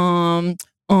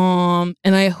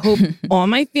I hope all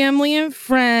my family and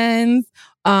friends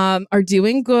are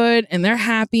doing good and they're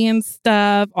happy and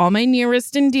stuff. All my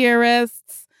nearest and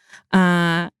dearests.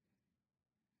 And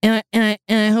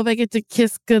I hope I get to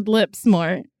kiss good lips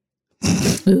more.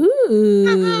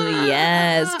 Ooh,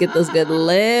 yes. Get those good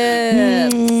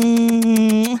lips.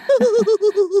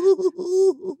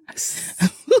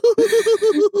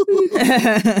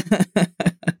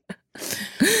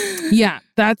 Yeah,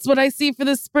 that's what I see for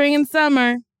the spring and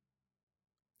summer.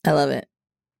 I love it.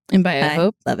 And by I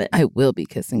hope, love it. I will be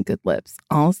kissing good lips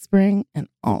all spring and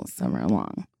all summer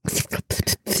long.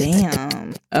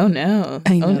 Damn. Oh no.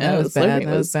 I know, oh no. that was bad.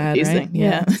 That was bad, right?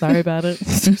 Yeah. Sorry about it.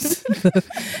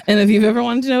 And if you've ever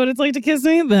wanted to know what it's like to kiss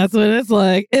me, that's what it's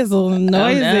like. It's a little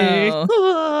noisy. Oh,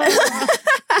 no.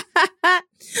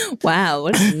 Wow,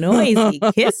 what noisy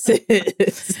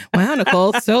kisses. Wow,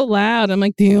 Nicole, so loud. I'm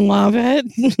like, do you love it?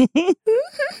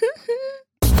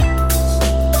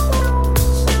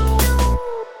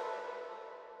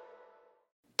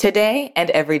 Today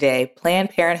and every day, Planned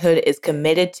Parenthood is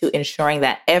committed to ensuring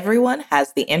that everyone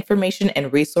has the information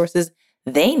and resources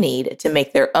they need to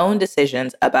make their own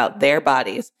decisions about their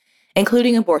bodies,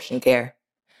 including abortion care.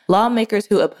 Lawmakers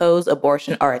who oppose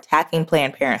abortion are attacking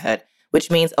Planned Parenthood, which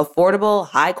means affordable,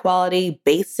 high-quality,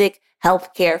 basic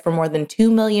health care for more than 2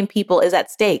 million people is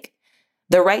at stake.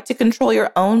 The right to control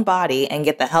your own body and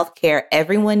get the health care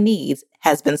everyone needs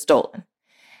has been stolen.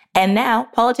 And now,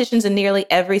 politicians in nearly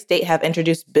every state have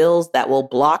introduced bills that will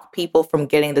block people from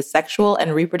getting the sexual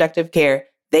and reproductive care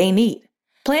they need.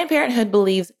 Planned Parenthood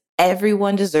believes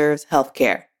everyone deserves health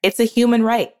care. It's a human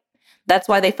right. That's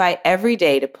why they fight every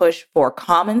day to push for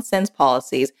common sense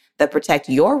policies that protect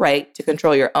your right to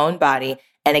control your own body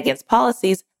and against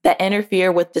policies that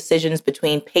interfere with decisions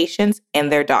between patients and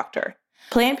their doctor.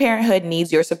 Planned Parenthood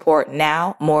needs your support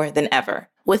now more than ever.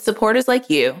 With supporters like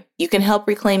you can help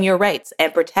reclaim your rights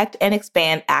and protect and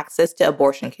expand access to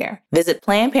abortion care. Visit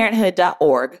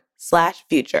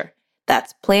PlannedParenthood.org/future.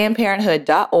 That's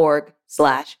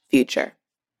PlannedParenthood.org/future.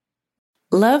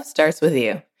 Love starts with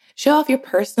you. Show off your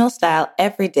personal style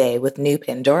every day with new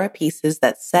Pandora pieces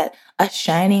that set a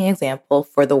shining example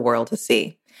for the world to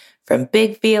see. From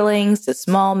big feelings to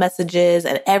small messages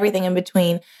and everything in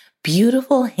between,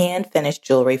 beautiful hand-finished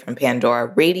jewelry from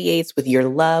Pandora radiates with your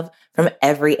love from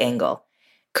every angle.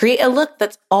 Create a look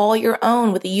that's all your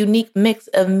own with a unique mix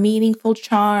of meaningful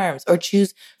charms, or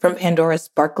choose from Pandora's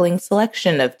sparkling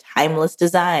selection of timeless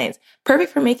designs,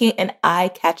 perfect for making an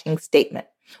eye-catching statement.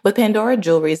 With Pandora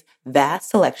Jewelry's vast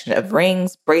selection of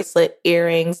rings, bracelet,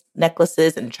 earrings,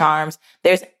 necklaces, and charms,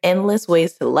 there's endless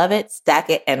ways to love it, stack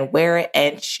it, and wear it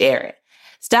and share it.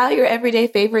 Style your everyday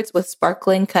favorites with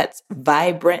sparkling cuts,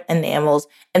 vibrant enamels,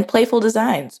 and playful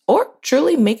designs, or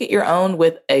truly make it your own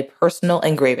with a personal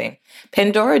engraving.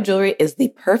 Pandora Jewelry is the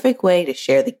perfect way to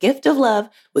share the gift of love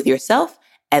with yourself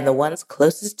and the ones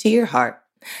closest to your heart.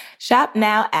 Shop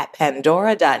now at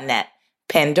pandora.net.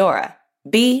 Pandora,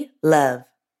 be love.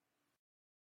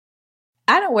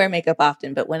 I don't wear makeup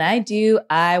often, but when I do,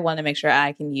 I want to make sure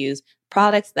I can use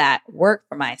products that work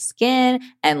for my skin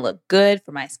and look good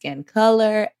for my skin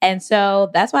color. And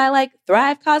so that's why I like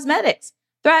Thrive Cosmetics.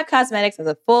 Thrive Cosmetics has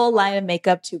a full line of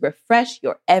makeup to refresh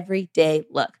your everyday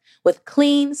look. With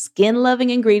clean, skin-loving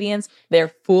ingredients, their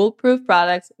foolproof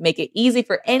products make it easy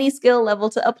for any skill level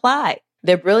to apply.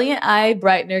 Their Brilliant Eye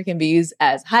Brightener can be used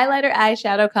as highlighter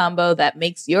eyeshadow combo that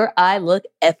makes your eye look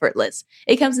effortless.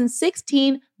 It comes in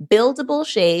 16 buildable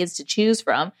shades to choose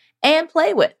from and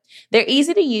play with. Their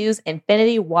easy-to-use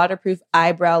Infinity Waterproof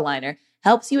Eyebrow Liner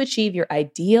helps you achieve your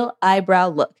ideal eyebrow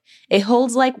look. It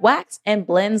holds like wax and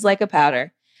blends like a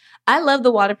powder. I love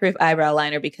the waterproof eyebrow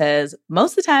liner because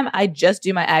most of the time I just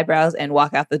do my eyebrows and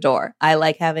walk out the door. I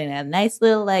like having a nice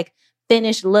little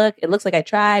finished look. It looks like I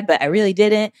tried, but I really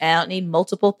didn't. And I don't need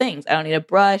multiple things. I don't need a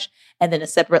brush and then a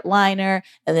separate liner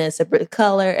and then a separate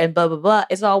color and blah, blah, blah.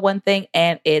 It's all one thing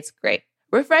and it's great.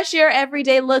 Refresh your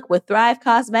everyday look with Thrive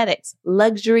Cosmetics,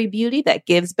 luxury beauty that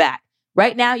gives back.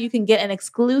 Right now, you can get an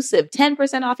exclusive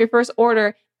 10% off your first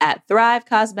order at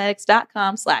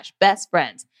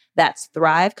thrivecosmetics.com/bestfriends. That's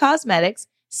Thrive Cosmetics,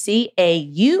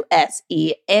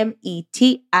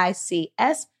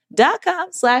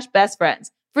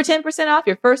 CAUSEMETICS.com/bestfriends for 10% off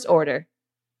your first order.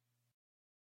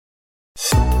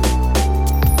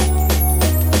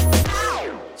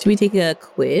 Should we take a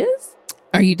quiz?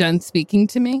 Are you done speaking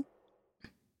to me?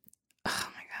 Oh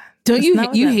my God. Don't you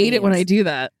hate it when I do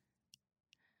that?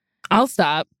 I'll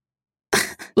stop.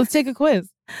 Let's take a quiz.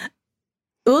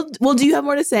 Well, do you have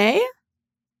more to say?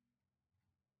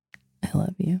 I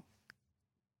love you.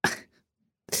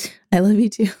 I love you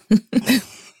too.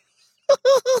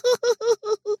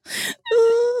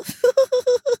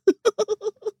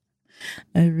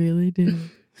 I really do.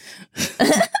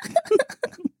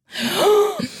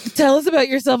 Tell us about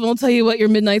yourself and we'll tell you what your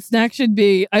midnight snack should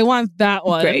be. I want that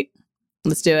one. Great.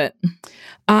 Let's do it.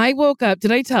 I woke up,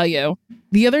 did I tell you?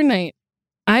 The other night,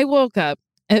 I woke up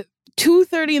at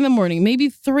 2:30 in the morning, maybe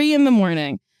 3 in the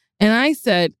morning, and I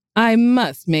said, I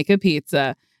must make a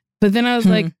pizza. But then I was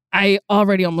like, I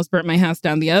already almost burnt my house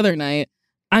down the other night.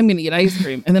 I'm going to eat ice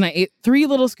cream. And then I ate 3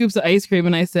 little scoops of ice cream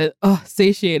and I said, oh,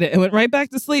 satiated, and went right back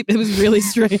to sleep. It was really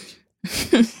strange.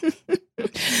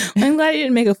 I'm glad you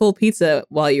didn't make a full pizza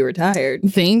while you were tired.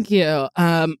 Thank you.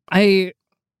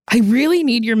 I really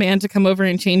need your man to come over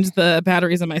and change the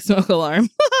batteries on my smoke alarm.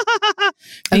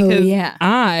 Because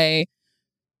I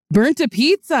burnt a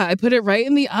pizza. I put it right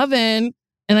in the oven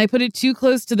and I put it too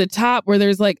close to the top where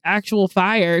there's actual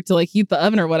fire to heat the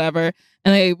oven or whatever.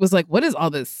 And I was like, what is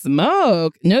all this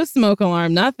smoke? No smoke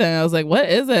alarm, nothing. I was like, what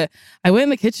is it? I went in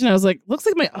the kitchen. I was like, looks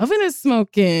like my oven is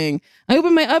smoking. I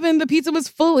opened my oven. The pizza was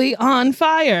fully on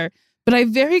fire. But I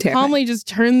very calmly just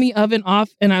turned the oven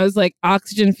off and I was like,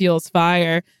 oxygen fuels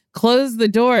fire. Closed the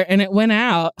door and it went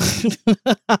out.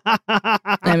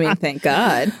 I mean, thank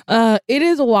God. It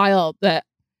is wild that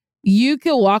you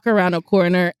can walk around a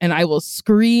corner and I will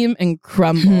scream and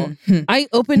crumble. I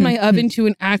opened my oven to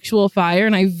an actual fire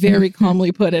and I very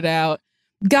calmly put it out.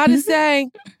 Gotta say,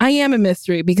 I am a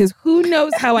mystery because who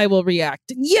knows how I will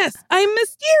react. Yes, I'm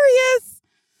mysterious.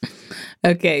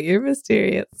 Okay, you're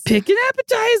mysterious. Pick an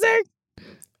appetizer.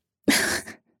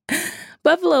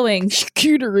 Buffalo wings.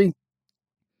 Charcuterie.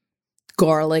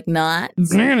 Garlic knots.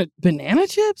 Banana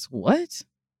chips? What?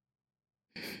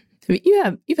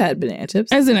 You've had banana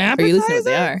chips. As an Or appetizer? you listen to what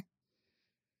they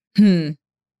are.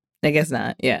 I guess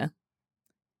not. Yeah.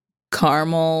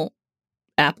 Caramel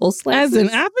apple slices. As an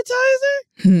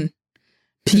appetizer?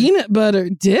 Peanut butter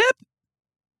dip?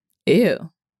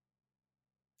 Ew.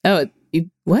 Oh,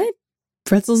 what?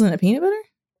 Pretzels and a peanut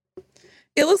butter?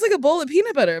 It looks like a bowl of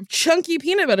peanut butter, chunky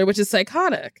peanut butter, which is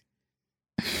psychotic.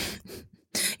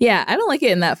 Yeah, I don't like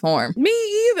it in that form. Me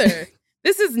either.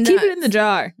 This is nuts. Keep it in the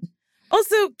jar.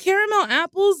 Also, caramel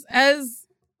apples as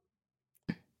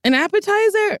an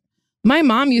appetizer. My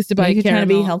mom used to buy You're caramel. trying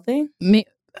to be healthy?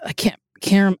 I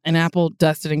can't. An apple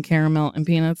dusted in caramel and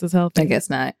peanuts is healthy. I guess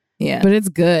not. Yeah. But it's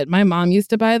good. My mom used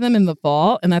to buy them in the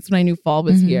fall, and that's when I knew fall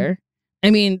was here. I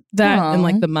mean, that and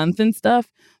like the month and stuff.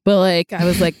 But like, I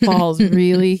was like, fall's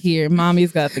really here.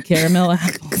 Mommy's got the caramel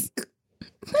apples.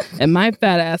 And my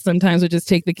fat ass sometimes would just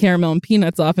take the caramel and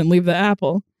peanuts off and leave the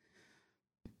apple.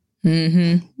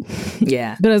 Yeah.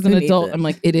 But as an adult, I'm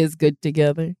like, it is good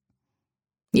together.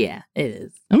 Yeah, it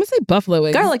is. I'm going to say buffalo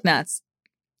wings. Garlic nuts.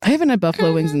 I haven't had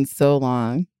buffalo wings in so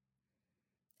long.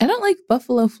 I don't like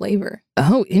buffalo flavor.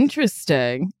 Oh,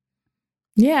 interesting.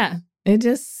 Yeah. It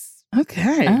just,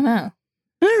 Okay. I don't know.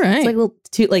 All right. It's like a little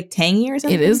too tangy or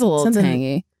something. It is a little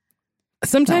tangy.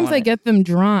 Sometimes I get them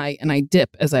dry and I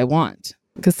dip as I want.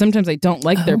 Because sometimes I don't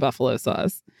like their buffalo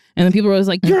sauce. And then people are always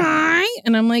like, dry?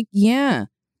 And I'm like, yeah,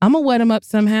 I'm going to wet them up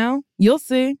somehow. You'll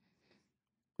see.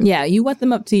 Yeah, you wet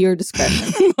them up to your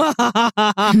discretion.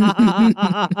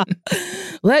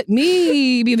 Let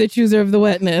me be the chooser of the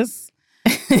wetness.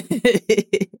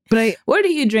 But what are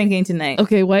you drinking tonight?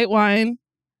 Okay, white wine.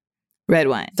 Red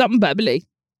wine. Something bubbly.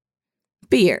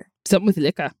 Beer. Something with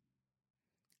liquor.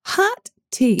 Hot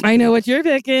tea. I know what you're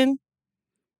picking.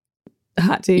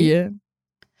 Hot tea? Yeah.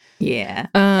 Yeah.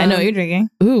 I know what you're drinking.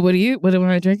 Ooh, what am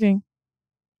I drinking?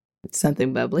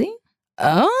 Something bubbly.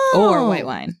 Oh. Or white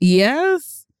wine.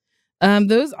 Yes.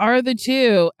 Those are the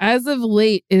two. As of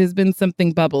late, it has been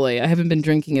something bubbly. I haven't been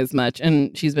drinking as much,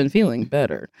 and she's been feeling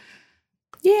better.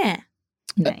 Yeah.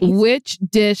 Nice. Which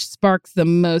dish sparks the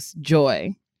most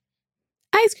joy?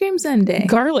 Ice cream sundae.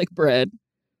 Garlic bread.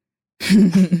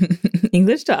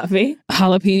 English toffee.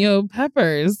 Jalapeno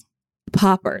peppers.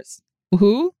 Poppers.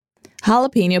 Who?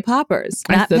 Jalapeno poppers,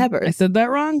 not peppers. I said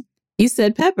that wrong? You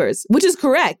said peppers, which is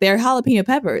correct. They're jalapeno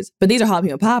peppers, but these are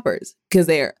jalapeno poppers because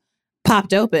they're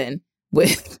popped open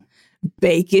with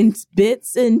bacon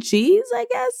bits and cheese, I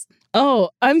guess. Oh,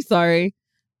 I'm sorry.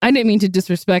 I didn't mean to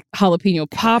disrespect jalapeno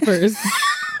poppers.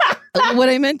 What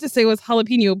I meant to say was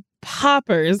jalapeno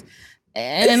poppers.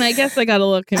 And I guess I got a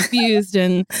little confused,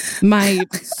 and my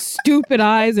stupid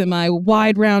eyes and my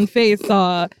wide round face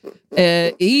saw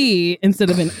E instead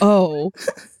of an O.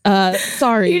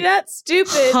 Sorry. You're not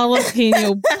stupid.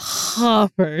 Jalapeno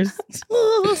poppers.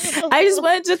 I just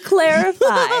wanted to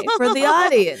clarify for the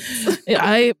audience.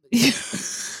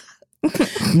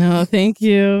 No, thank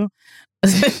you.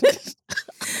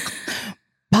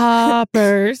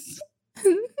 Poppers.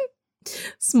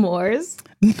 S'mores.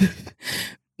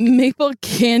 Maple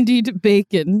candied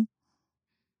bacon.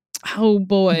 Oh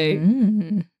boy.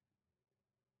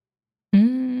 I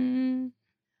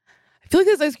feel like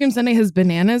this ice cream sundae has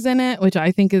bananas in it, which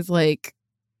I think is like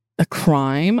a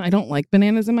crime. I don't like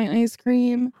bananas in my ice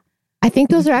cream. I think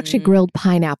those are actually grilled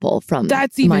pineapple from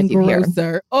That's even View here.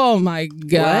 grosser. Oh my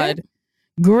God. What?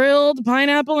 Grilled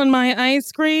pineapple in my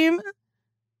ice cream?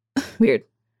 Weird.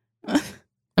 I'm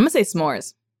going to say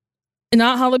s'mores.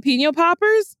 Not jalapeno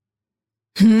poppers?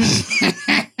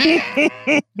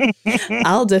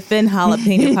 I'll defend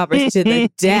jalapeno poppers to the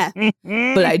death,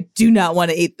 but I do not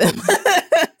want to eat them.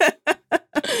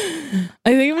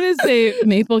 I think I'm going to say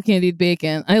maple candied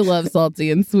bacon. I love salty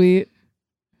and sweet.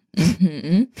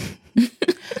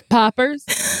 Poppers.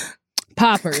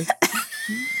 Poppers.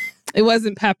 It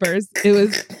wasn't peppers. It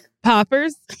was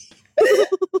poppers.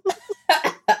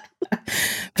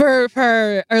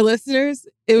 For our listeners,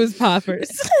 it was poppers.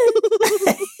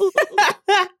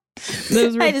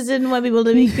 Those were I just didn't want people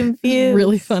to be confused.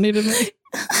 really funny to me.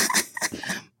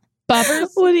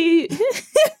 Poppers? What do you...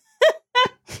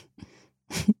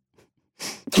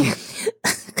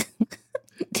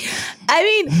 I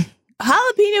mean,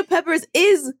 jalapeno peppers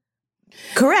is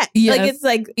correct. Yes. Like, it's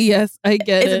like... Yes, I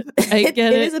get it. I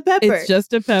get it. It is a pepper. It's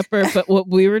just a pepper, but what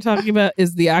we were talking about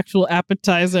is the actual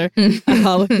appetizer, a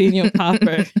jalapeno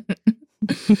popper.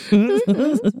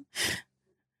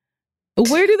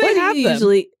 Where do they have them?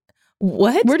 Usually...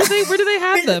 What? Where do they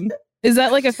have them? Is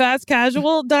that like a fast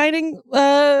casual dining?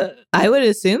 I would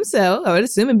assume so. I would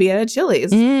assume it'd be at a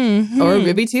Chili's Mhm. or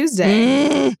Ruby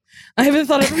Tuesday. I haven't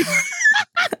thought of.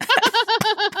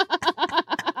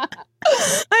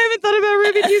 I haven't thought about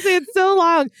Ruby Tuesday in so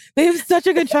long. They have such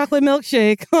a good chocolate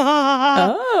milkshake.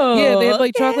 Oh, yeah, they have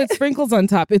like okay. chocolate sprinkles on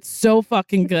top. It's so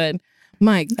fucking good.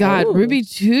 My God, Oh. Ruby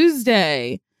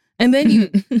Tuesday, and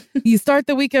then you start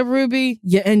the week at Ruby,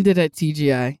 you end it at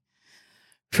TGI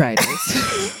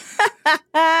Fridays.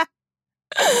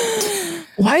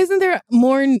 Why isn't there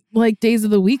more like days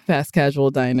of the week fast casual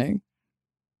dining?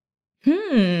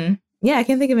 Yeah, I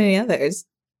can't think of any others.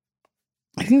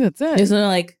 I think that's it. There's no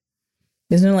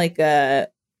like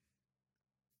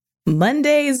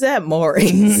Mondays at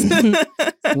Maury's.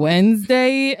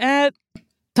 Wednesday at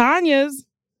Tanya's.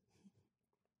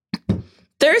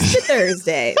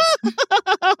 Thursdays.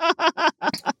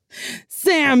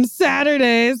 Sam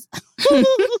Saturdays.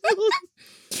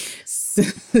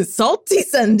 Salty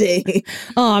Sunday.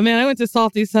 Oh man, I went to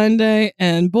Salty Sunday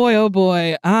and boy oh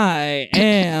boy, I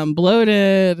am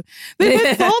bloated. They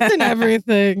put salt in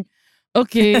everything.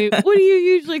 Okay, what do you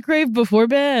usually crave before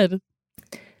bed?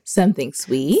 Something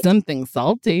sweet. Something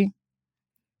salty.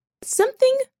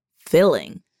 Something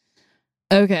filling.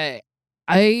 Okay.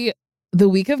 The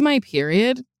week of my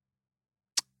period,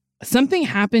 something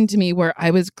happened to me where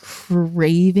I was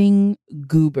craving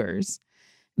goobers.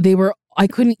 I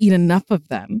couldn't eat enough of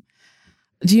them.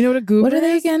 Do you know what a goober What are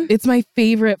they is? again? It's my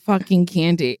favorite fucking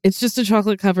candy. It's just a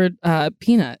chocolate covered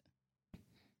peanut.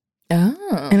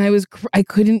 Oh. And I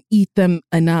couldn't eat them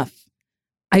enough.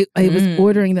 I was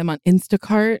ordering them on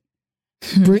Instacart.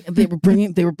 They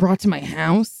were brought to my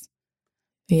house.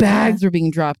 Yeah. Bags were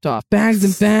being dropped off. Bags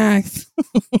and bags.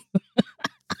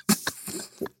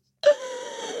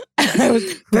 I was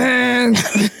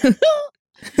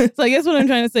so I guess what I'm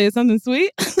trying to say is something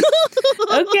sweet.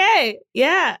 Okay.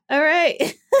 Yeah. All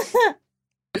right.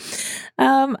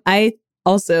 I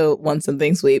also want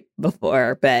something sweet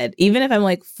before bed. Even if I'm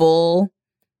like full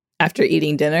after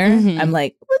eating dinner, I'm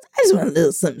like, I just want a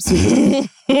little something sweet.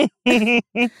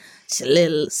 Just a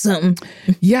little something.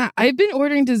 Yeah, I've been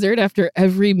ordering dessert after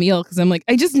every meal because I'm like,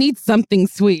 I just need something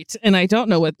sweet. And I don't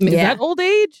know what is that old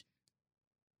age?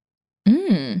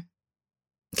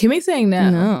 Kimmy's saying no.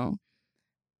 No.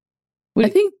 I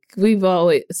think we've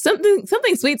always something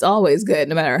sweet's always good,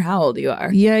 no matter how old you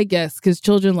are. Yeah, I guess because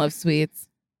children love sweets.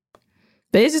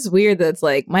 But it's just weird that it's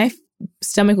like my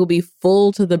stomach will be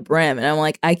full to the brim, and I'm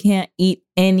like, I can't eat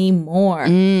any more.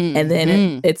 And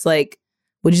then it's like,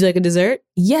 would you like a dessert?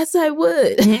 Yes, I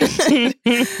would.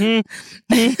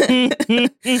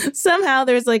 Somehow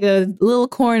there's like a little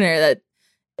corner that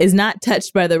is not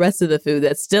touched by the rest of the food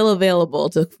that's still available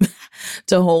to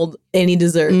hold any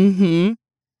dessert.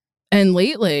 And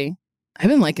lately, I've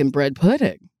been liking bread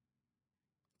pudding.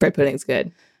 Bread pudding's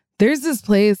good. There's this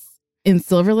place in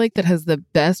Silver Lake that has the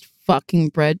best fucking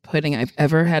bread pudding I've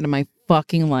ever had in my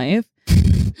fucking life.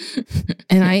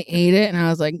 And I ate it and I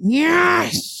was like,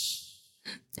 yes!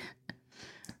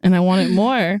 And I wanted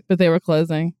more, but they were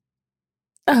closing.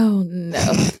 Oh,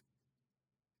 no.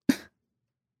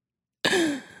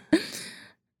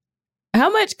 How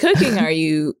much cooking are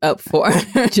you up for?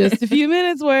 Just a few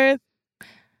minutes worth.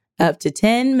 Up to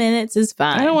 10 minutes is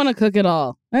fine. I don't want to cook at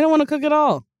all. I don't want to cook at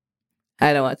all.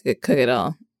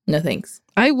 No thanks.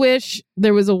 I wish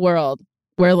there was a world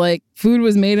where like food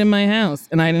was made in my house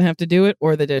and I didn't have to do it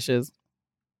or the dishes.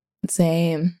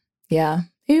 Same. Yeah.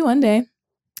 Maybe one day.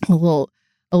 A little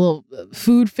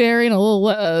food fairy and a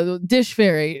little dish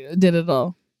fairy did it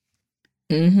all.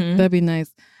 That'd be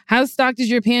nice. How stocked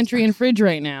is your pantry and fridge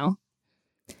right now?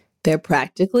 They're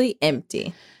practically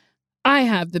empty. I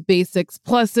have the basics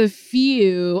plus a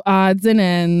few odds and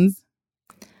ends.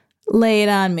 Lay it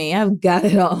on me. I've got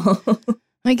it all.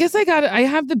 I guess I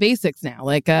have the basics now.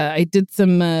 Like I did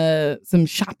some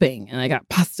shopping and I got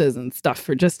pastas and stuff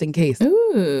for just in case.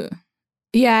 Ooh.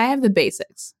 Yeah, I have the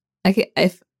basics. I can,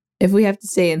 if we have to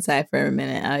stay inside for a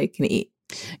minute, I can eat.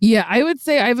 Yeah, I would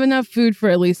say I have enough food for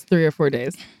at least 3 or 4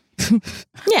 days.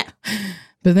 Yeah.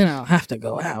 But then I'll have to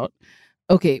go out.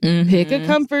 Okay, pick a Mhm.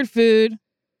 comfort food.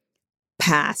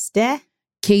 Pasta.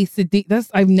 Quesadilla.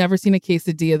 I've never seen a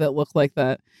quesadilla that looked like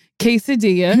that.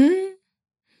 Quesadilla.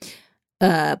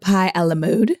 Pie a la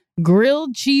mode.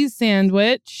 Grilled cheese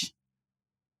sandwich.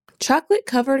 Chocolate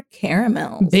covered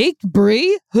caramels. Baked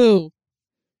brie. Who?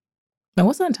 And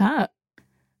what's on top?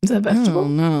 Is that a I vegetable?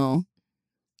 don't know.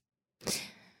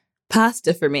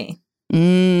 Pasta for me.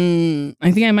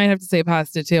 I think I might have to say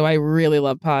pasta too. I really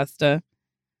love pasta.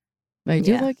 But I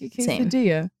do Yeah, like a same.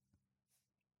 quesadilla.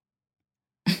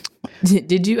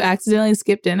 Did you accidentally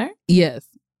skip dinner? Yes.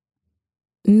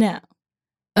 No.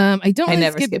 I don't I really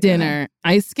never skip skip dinner. dinner.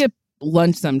 I skip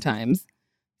lunch sometimes.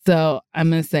 So I'm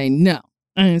going to say no.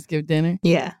 I'm going to skip dinner.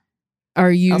 Yeah.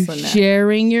 Are you Also no.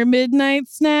 sharing your midnight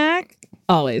snack?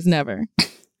 Always, never.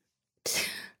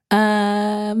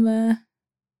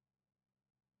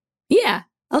 Yeah,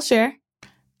 I'll share.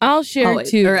 I'll share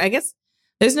Always. too. Or I guess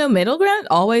there's no middle ground.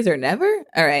 Always or never.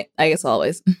 All right. I guess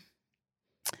always.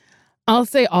 I'll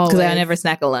say always. Because I never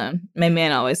snack alone. My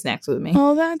man always snacks with me.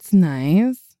 Oh, that's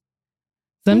nice.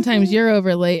 Sometimes you're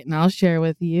over late and I'll share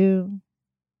with you.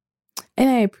 And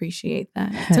I appreciate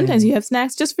that. Sometimes you have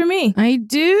snacks just for me. I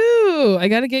do. I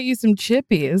got to get you some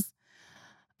chippies.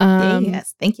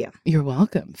 Yes, thank you. You're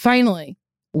welcome. Finally,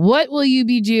 what will you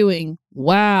be doing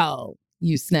while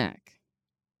you snack?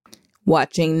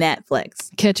 Watching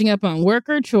Netflix. Catching up on work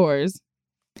or chores?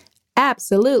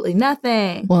 Absolutely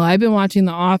nothing. Well, I've been watching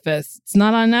The Office. It's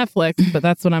not on Netflix, but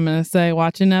that's what I'm going to say.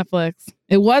 Watching Netflix.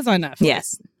 It was on Netflix.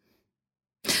 Yes.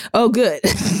 Oh, good.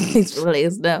 It's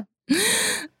released now.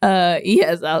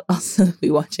 Yes, I'll also be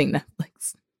watching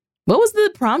Netflix. What was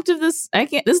the prompt of this?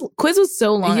 This quiz was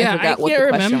so long. Yeah, I forgot I what the can't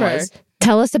question remember. was.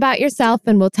 Tell us about yourself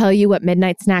and we'll tell you what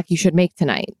midnight snack you should make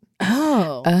tonight.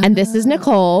 Oh. And this is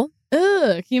Nicole.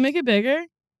 Ugh. Can you make it bigger?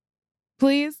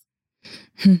 Please?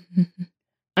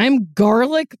 I'm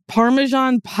garlic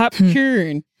parmesan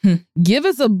popcorn. Give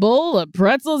us a bowl of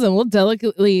pretzels and we'll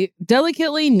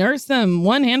delicately nurse them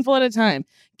one handful at a time.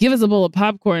 Give us a bowl of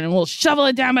popcorn and we'll shovel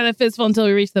it down by the fistful until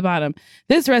we reach the bottom.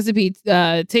 This recipe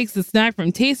takes the snack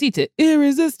from tasty to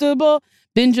irresistible,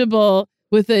 bingeable,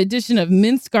 with the addition of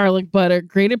minced garlic butter,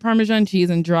 grated Parmesan cheese,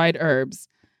 and dried herbs.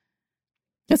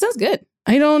 That sounds good.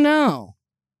 I don't know.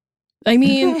 I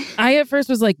mean, I at first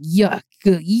was like, yuck,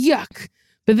 yuck.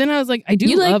 But then I was like, I do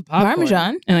You love like popcorn.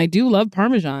 Parmesan. And I do love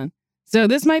Parmesan. So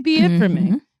this might be it for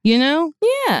me. You know?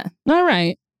 Yeah. All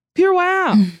right. Pure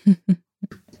wow.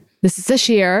 This is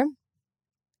Sasheer.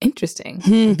 Interesting.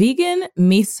 Vegan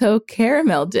miso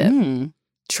caramel dip.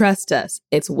 Trust us,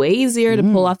 it's way easier to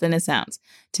pull off than it sounds.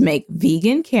 To make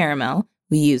vegan caramel,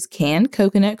 we use canned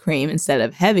coconut cream instead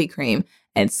of heavy cream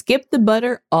and skip the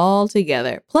butter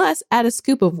altogether. Plus, add a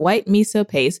scoop of white miso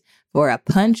paste for a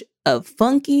punch of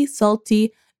funky,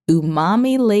 salty,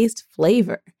 umami-laced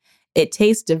flavor. It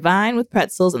tastes divine with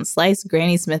pretzels and sliced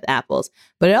Granny Smith apples,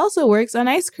 but it also works on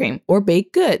ice cream or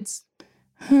baked goods.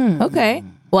 Okay.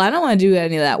 Well, I don't want to do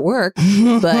any of that work,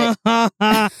 but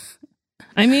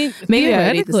I mean, maybe I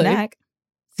would eat the snack.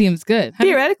 Seems good.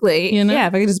 Theoretically, you know? yeah,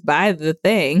 if I could just buy the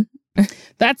thing.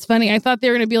 That's funny. I thought they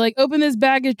were going to be like, open this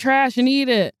bag of trash and eat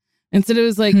it. Instead, it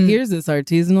was like, here's this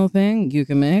artisanal thing you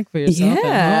can make for yourself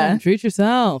at home. Treat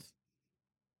yourself.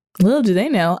 Little do they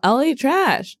know, I'll eat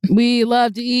trash. We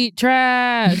love to eat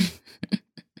trash.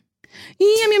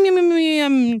 Yum, yum, yum, yum,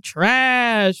 yum.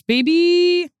 Trash,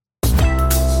 baby.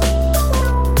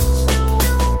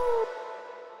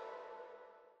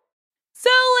 So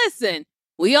listen,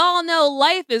 we all know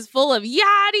life is full of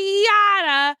yada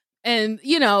yada. And,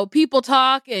 you know, people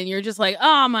talk and you're just like,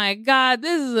 oh my God,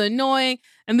 this is annoying.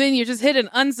 And then you just hit an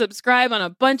unsubscribe on a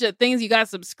bunch of things you got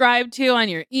subscribed to on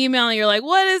your email. And you're like,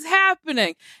 what is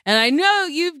happening? And I know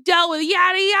you've dealt with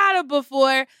yada yada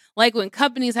before. Like when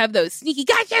companies have those sneaky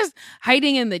gotchas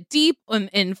hiding in the deep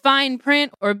in fine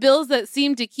print, or bills that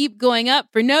seem to keep going up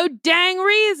for no dang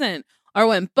reason. Or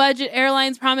when budget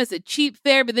airlines promise a cheap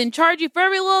fare but then charge you for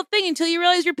every little thing until you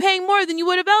realize you're paying more than you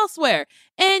would have elsewhere.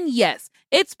 And yes,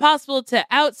 it's possible to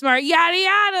outsmart yada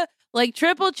yada, like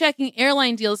triple checking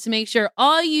airline deals to make sure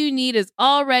all you need is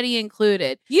already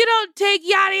included. You don't take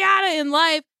yada yada in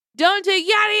life. Don't take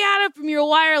yada yada from your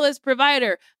wireless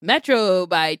provider. Metro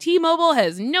by T-Mobile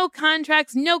has no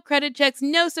contracts, no credit checks,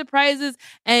 no surprises,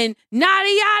 and nada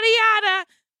yada yada.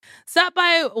 Stop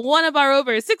by one of our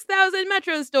over 6,000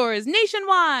 Metro stores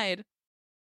nationwide.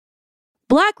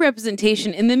 Black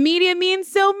representation in the media means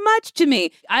so much to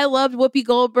me. I loved Whoopi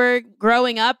Goldberg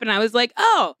growing up, and I was like,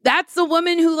 oh, that's a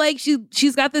woman who, like,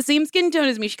 she's got the same skin tone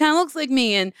as me. She kind of looks like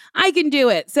me, and I can do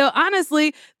it. So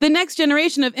honestly, the next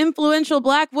generation of influential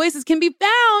Black voices can be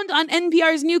found on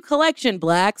NPR's new collection,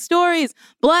 Black Stories,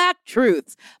 Black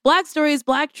Truths. Black Stories,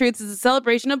 Black Truths is a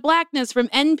celebration of Blackness from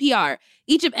NPR.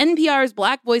 Each of NPR's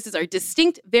Black voices are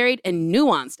distinct, varied, and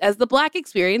nuanced as the Black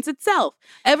experience itself.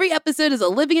 Every episode is a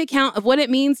living account of what it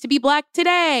means to be Black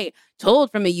today,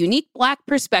 told from a unique Black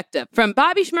perspective. From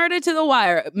Bobby Shmurda to The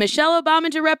Wire, Michelle Obama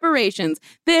to reparations,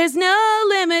 there's no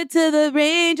limit to the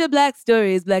range of Black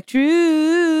stories, Black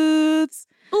truths.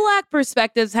 Black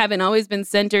perspectives haven't always been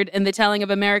centered in the telling of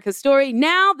America's story.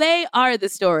 Now they are the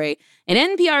story. In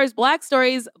NPR's Black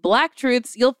Stories, Black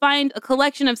Truths, you'll find a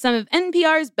collection of some of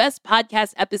NPR's best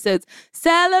podcast episodes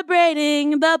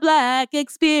celebrating the Black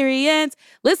experience.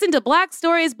 Listen to Black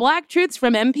Stories, Black Truths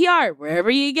from NPR, wherever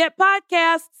you get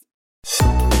podcasts.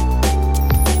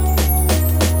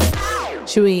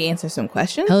 Should we answer some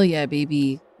questions? Hell yeah,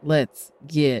 baby. Let's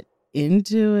get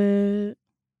into it.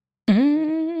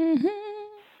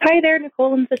 Hi there,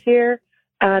 Nicole and Sasheer.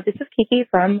 This is Kiki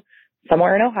from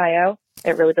somewhere in Ohio.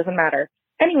 It really doesn't matter.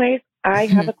 Anyways, I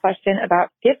have a question about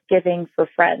gift giving for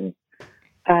friends.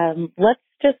 Let's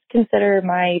just consider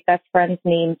my best friend's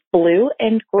names Blue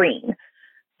and Green.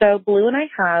 So Blue and I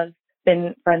have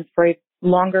been friends for a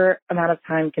longer amount of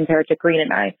time compared to Green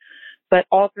and I, but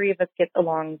all three of us get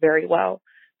along very well.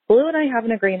 Blue and I have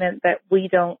an agreement that we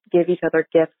don't give each other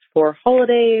gifts for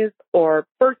holidays or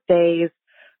birthdays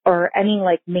or any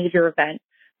like major event.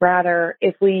 Rather,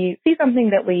 if we see something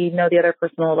that we know the other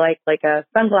person will like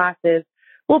sunglasses,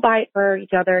 we'll buy it for each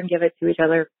other and give it to each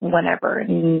other whenever.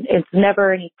 And it's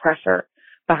never any pressure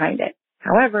behind it.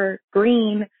 However,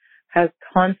 Green has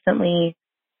constantly,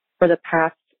 for the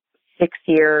past 6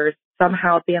 years,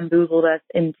 somehow bamboozled us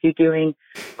into doing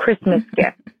Christmas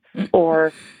gifts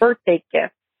or birthday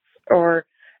gifts or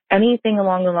anything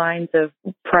along the lines of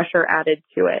pressure added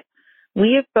to it.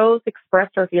 We have both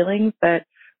expressed our feelings that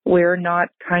we're not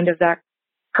kind of that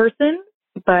person,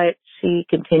 but she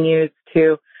continues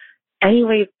to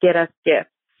anyways get us gifts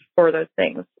for those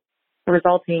things,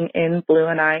 resulting in Blue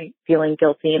and I feeling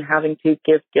guilty and having to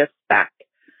give gifts back.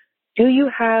 Do you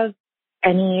have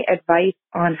any advice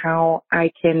on how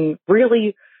I can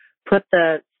really put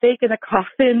the stake in the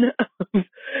coffin of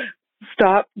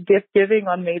stop gift giving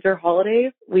on major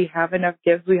holidays? We have enough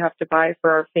gifts we have to buy for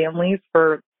our families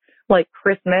for like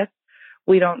Christmas.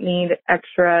 We don't need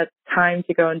extra time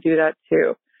to go and do that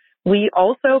too. We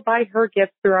also buy her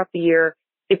gifts throughout the year.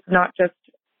 It's not just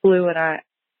Blue and I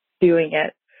doing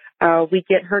it. We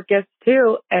get her gifts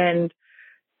too, and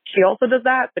she also does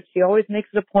that, but she always makes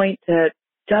it a point to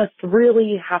just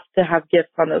really have to have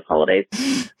gifts on those holidays.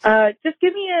 Just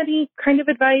give me any kind of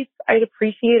advice. I'd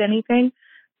appreciate anything.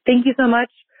 Thank you so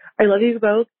much. I love you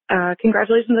both.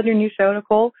 Congratulations on your new show,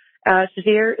 Nicole.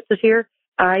 Sasheer,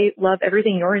 I love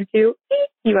everything you're into.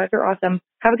 You guys are awesome.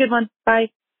 Have a good one.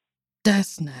 Bye.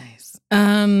 That's nice.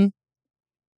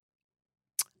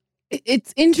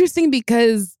 It's interesting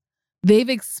because they've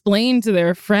explained to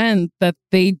their friend that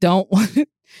they don't want to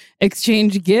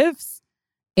exchange gifts.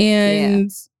 And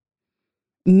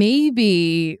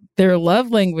maybe their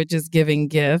love language is giving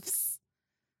gifts.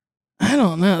 I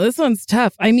don't know. This one's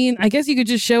tough. I mean, I guess you could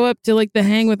just show up to like the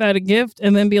hang without a gift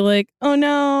and then be like, oh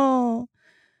no,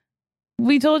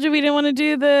 we told you we didn't want to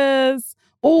do this.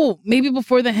 Oh, maybe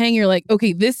before the hang, you're like,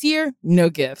 okay, this year, no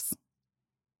gifts.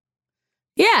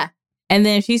 Yeah. And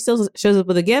then if she still shows up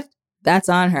with a gift, that's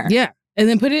on her. Yeah. And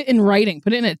then put it in writing,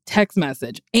 put it in a text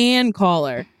message and call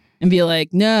her and be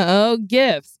like, no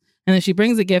gifts. And then she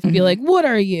brings a gift and be like, what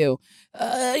are you?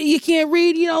 You can't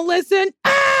read, you don't listen.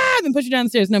 And then push her down the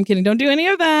stairs. No, I'm kidding. Don't do any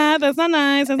of that. That's not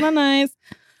nice. That's not nice.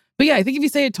 But yeah, I think if you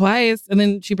say it twice and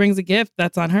then she brings a gift,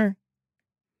 that's on her.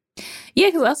 Yeah,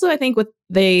 because also I think what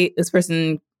this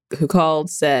person who called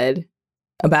said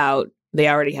about they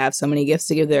already have so many gifts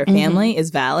to give their family is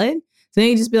valid. So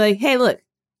then you just be like, hey, look,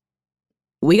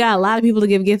 we got a lot of people to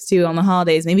give gifts to on the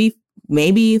holidays.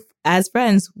 Maybe as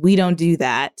friends, we don't do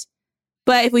that.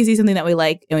 But if we see something that we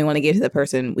like and we want to give to the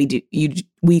person, we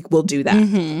will do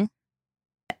that.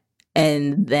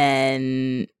 And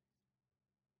then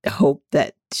hope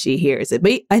that she hears it.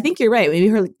 But I think you're right. Maybe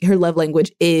her love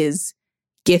language is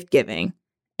gift giving.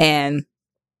 And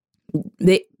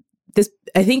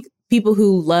I think people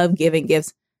who love giving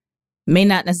gifts may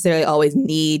not necessarily always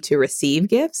need to receive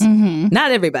gifts.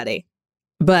 Not everybody.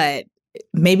 But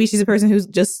maybe she's a person who's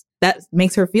just, that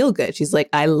makes her feel good. She's like,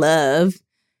 I love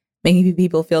making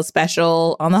people feel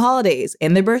special on the holidays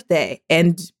and their birthday.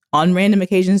 And on random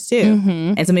occasions too.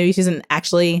 Mhm. And so maybe she doesn't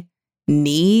actually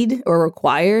need or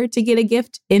require to get a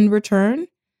gift in return.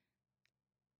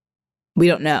 We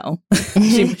don't know.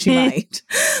 she might.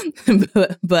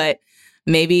 but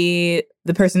maybe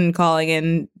the person calling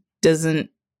in doesn't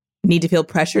need to feel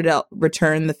pressure to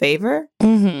return the favor.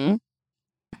 Mm-hmm.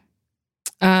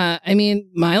 I mean,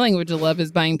 my language of love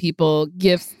is buying people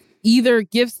gifts, either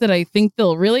gifts that I think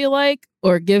they'll really like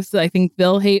or gifts that I think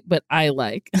they'll hate, but I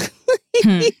like.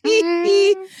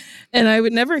 And I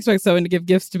would never expect someone to give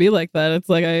gifts to be like that. It's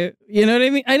like, you know what I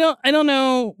mean? I don't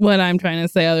know what I'm trying to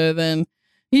say other than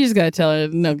you just got to tell her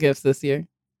no gifts this year.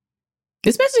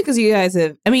 Especially because you guys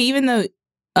have, I mean, even though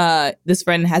this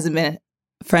friend hasn't been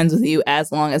friends with you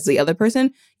as long as the other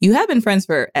person, you have been friends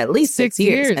for at least 6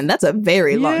 years. And that's a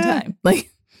very long time. Like,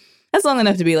 that's long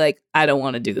enough to be like, I don't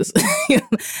want to do this.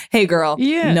 Hey, girl.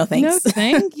 Yeah. No thanks. No,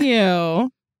 thank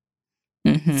you.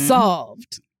 Mm-hmm.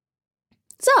 Solved.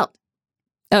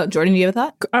 Oh, Jordan, do you have a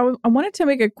thought? I wanted to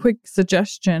make a quick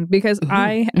suggestion because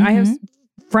I have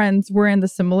friends, we're in the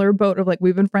similar boat of like,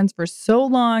 we've been friends for so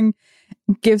long.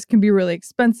 Gifts can be really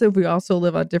expensive. We also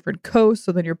live on different coasts,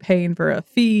 so then you're paying for a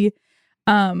fee.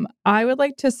 I would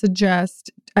like to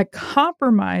suggest a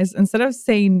compromise. Instead of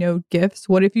saying no gifts,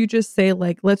 what if you just say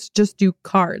like, let's just do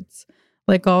cards?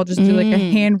 Like I'll just do like a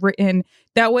handwritten.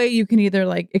 That way you can either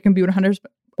like, it can be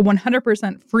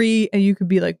 100% free, and you could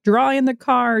be like drawing the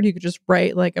card. You could just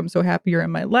write like, I'm so happy you're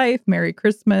in my life, Merry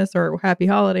Christmas, or Happy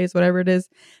Holidays, whatever it is.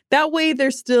 That way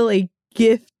there's still a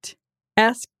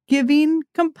gift-esque giving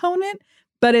component,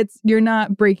 but you're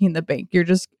not breaking the bank. You're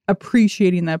just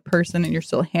appreciating that person and you're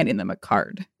still handing them a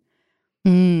card.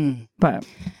 But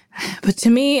to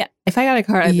me, if I got a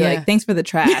card, I'd be like, thanks for the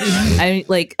trash. I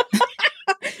like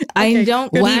I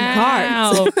don't leave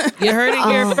cards. You heard it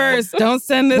here first. Don't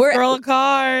send this girl a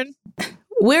card.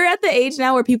 We're at the age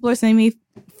now where people are sending me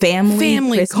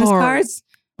family Christmas cards.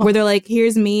 Where they're like,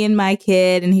 here's me and my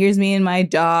kid, and here's me and my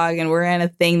dog, and we're in a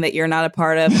thing that you're not a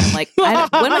part of. And I'm like, what am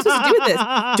I supposed to do with this?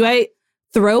 Do I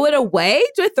throw it away?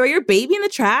 Do I throw your baby in the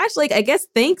trash? Like, I guess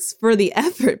thanks for the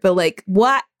effort, but like,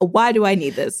 why do I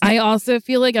need this? I also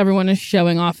feel like everyone is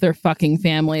showing off their fucking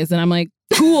families, and I'm like,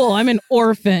 cool, I'm an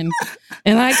orphan,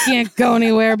 and I can't go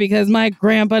anywhere because my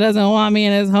grandpa doesn't want me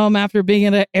in his home after being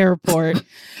at an airport.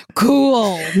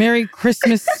 Cool. Merry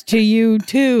Christmas to you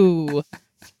too.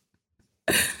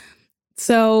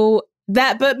 So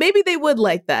but maybe they would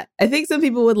like that. I think some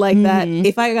people would like that.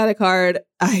 If I got a card,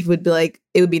 I would be like,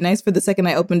 it would be nice for the second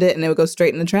I opened it and it would go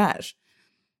straight in the trash.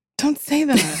 Don't say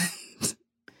that.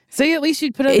 Say at least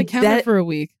you'd put it on the counter for a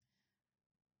week.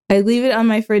 I leave it on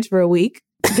my fridge for a week.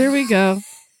 There we go.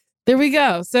 There we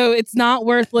go. So it's not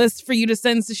worthless for you to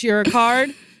send Sasheer a card.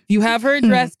 If you have her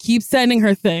address, keep sending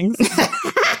her things.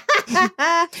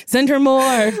 Send her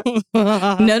more.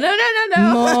 No.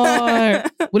 More.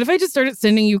 What if I just started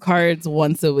sending you cards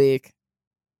once a week?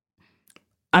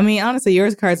 I mean, honestly,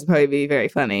 yours cards would probably be very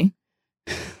funny.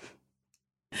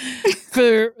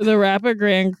 For the Rapper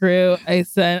Grand Crew, I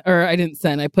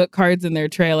put cards in their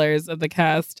trailers of the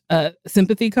cast,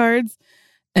 sympathy cards.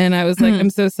 And I was like, I'm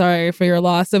so sorry for your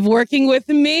loss of working with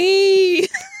me.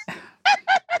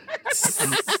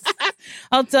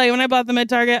 I'll tell you, when I bought them at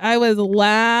Target, I was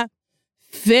laughing.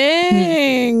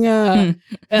 And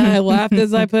I laughed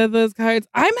as I put those cards.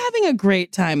 I'm having a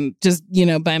great time just,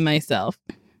 by myself.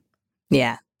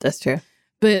 Yeah, that's true.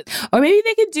 Or maybe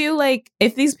they could do like,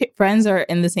 if these friends are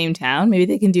in the same town, maybe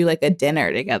they can do like a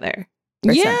dinner together.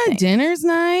 Yeah, something. Dinner's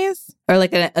nice. Or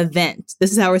like an event.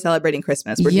 This is how we're celebrating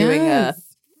Christmas. We're doing a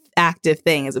active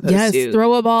thing as opposed to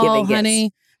throw a ball, gifts.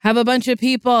 honey. Have a bunch of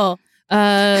people.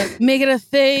 Make it a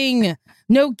thing.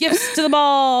 No gifts to the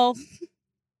ball.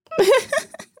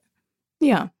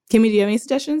 Yeah. Kimmy, do you have any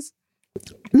suggestions?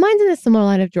 Mine's in a similar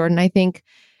line of Jordan. I think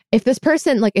if this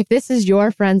person, like if this is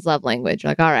your friend's love language,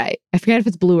 like, all right, I forget if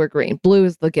it's blue or green. Blue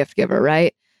is the gift giver,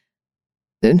 right?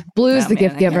 Blue is the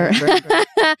gift giver.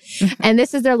 And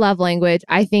this is their love language.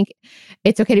 I think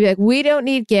it's okay to be like, we don't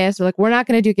need gifts, or like, we're not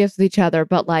going to do gifts with each other,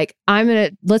 but like,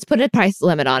 let's put a price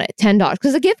limit on it, $10.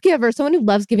 Because a gift giver, someone who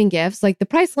loves giving gifts, like the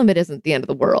price limit isn't the end of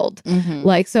the world.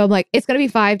 Like, so I'm like, it's going to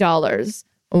be $5.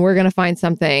 And we're going to find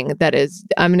something that is,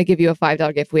 I'm going to give you a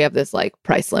 $5 gift. We have this like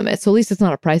price limit. So at least it's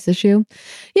not a price issue.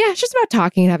 Yeah, it's just about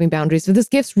talking and having boundaries. If this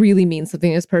gift really means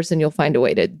something to this person, you'll find a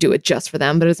way to do it just for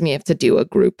them. But it doesn't mean you have to do a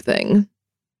group thing.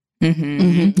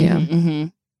 Yeah.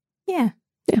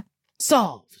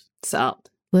 Solved.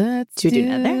 Let's do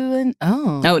another.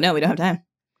 Oh no, we don't have time.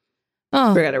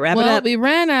 We're gonna wrap it up. We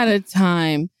ran out of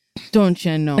time, don't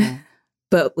you know?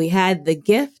 But we had the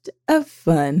gift of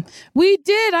fun. We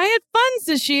did. I had fun,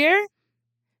 Sasheer.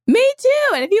 Me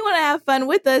too. And if you want to have fun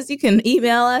with us, you can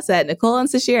email us at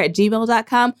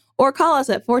NicoleandSasheer@gmail.com or call us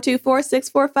at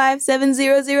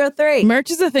 424-645-7003.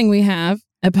 Merch is a thing we have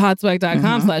at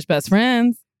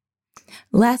podswag.com/bestfriends.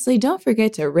 Lastly, don't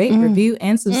forget to rate, review,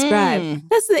 and subscribe.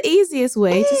 That's the easiest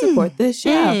way to support this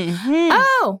show.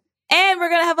 Oh, and we're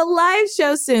going to have a live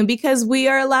show soon because we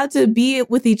are allowed to be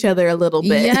with each other a little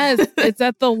bit. Yes, it's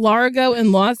at the Largo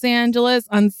in Los Angeles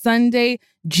on Sunday,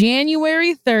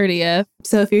 January 30th.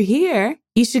 So if you're here,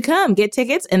 you should come get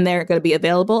tickets, and they're going to be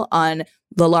available on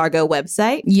the Largo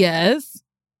website. Yes.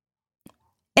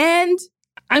 And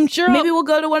I'm sure maybe we'll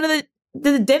go to one of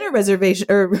the dinner reservation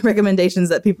or recommendations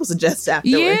that people suggest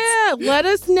afterwards. Yeah, let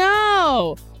us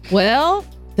know. Well,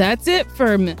 that's it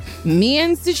for me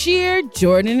and Sasheer,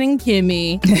 Jordan and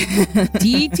Kimmy.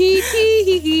 DTT.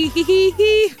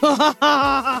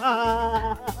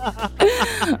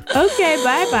 Okay,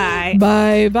 bye-bye.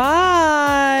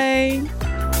 Bye-bye.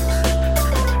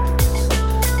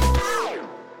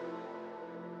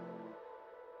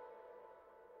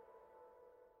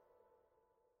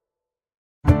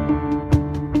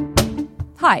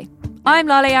 Hi, I'm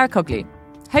Lale Arakoglu,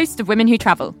 host of Women Who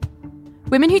Travel.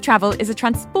 Women Who Travel is a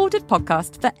transported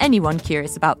podcast for anyone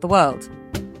curious about the world.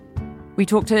 We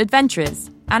talk to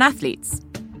adventurers and athletes.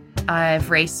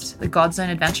 I've raced the Godzone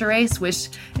Adventure Race, which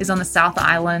is on the South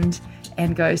Island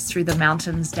and goes through the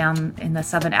mountains down in the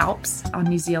Southern Alps on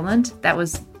New Zealand. That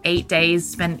was 8 days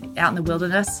spent out in the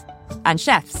wilderness. And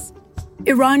chefs.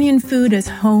 Iranian food is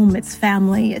home, it's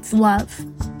family, it's love.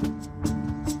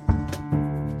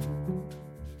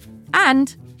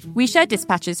 And we share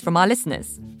dispatches from our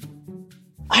listeners.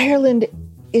 Ireland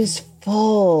is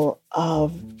full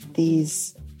of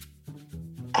these,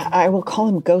 I will call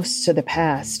them ghosts of the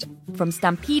past. From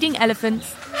stampeding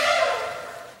elephants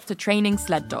to training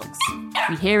sled dogs.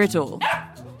 We hear it all.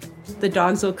 The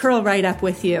dogs will curl right up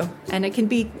with you, and it can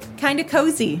be kind of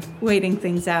cozy waiting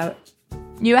things out.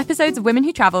 New episodes of Women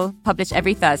Who Travel published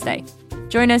every Thursday.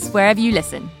 Join us wherever you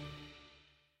listen.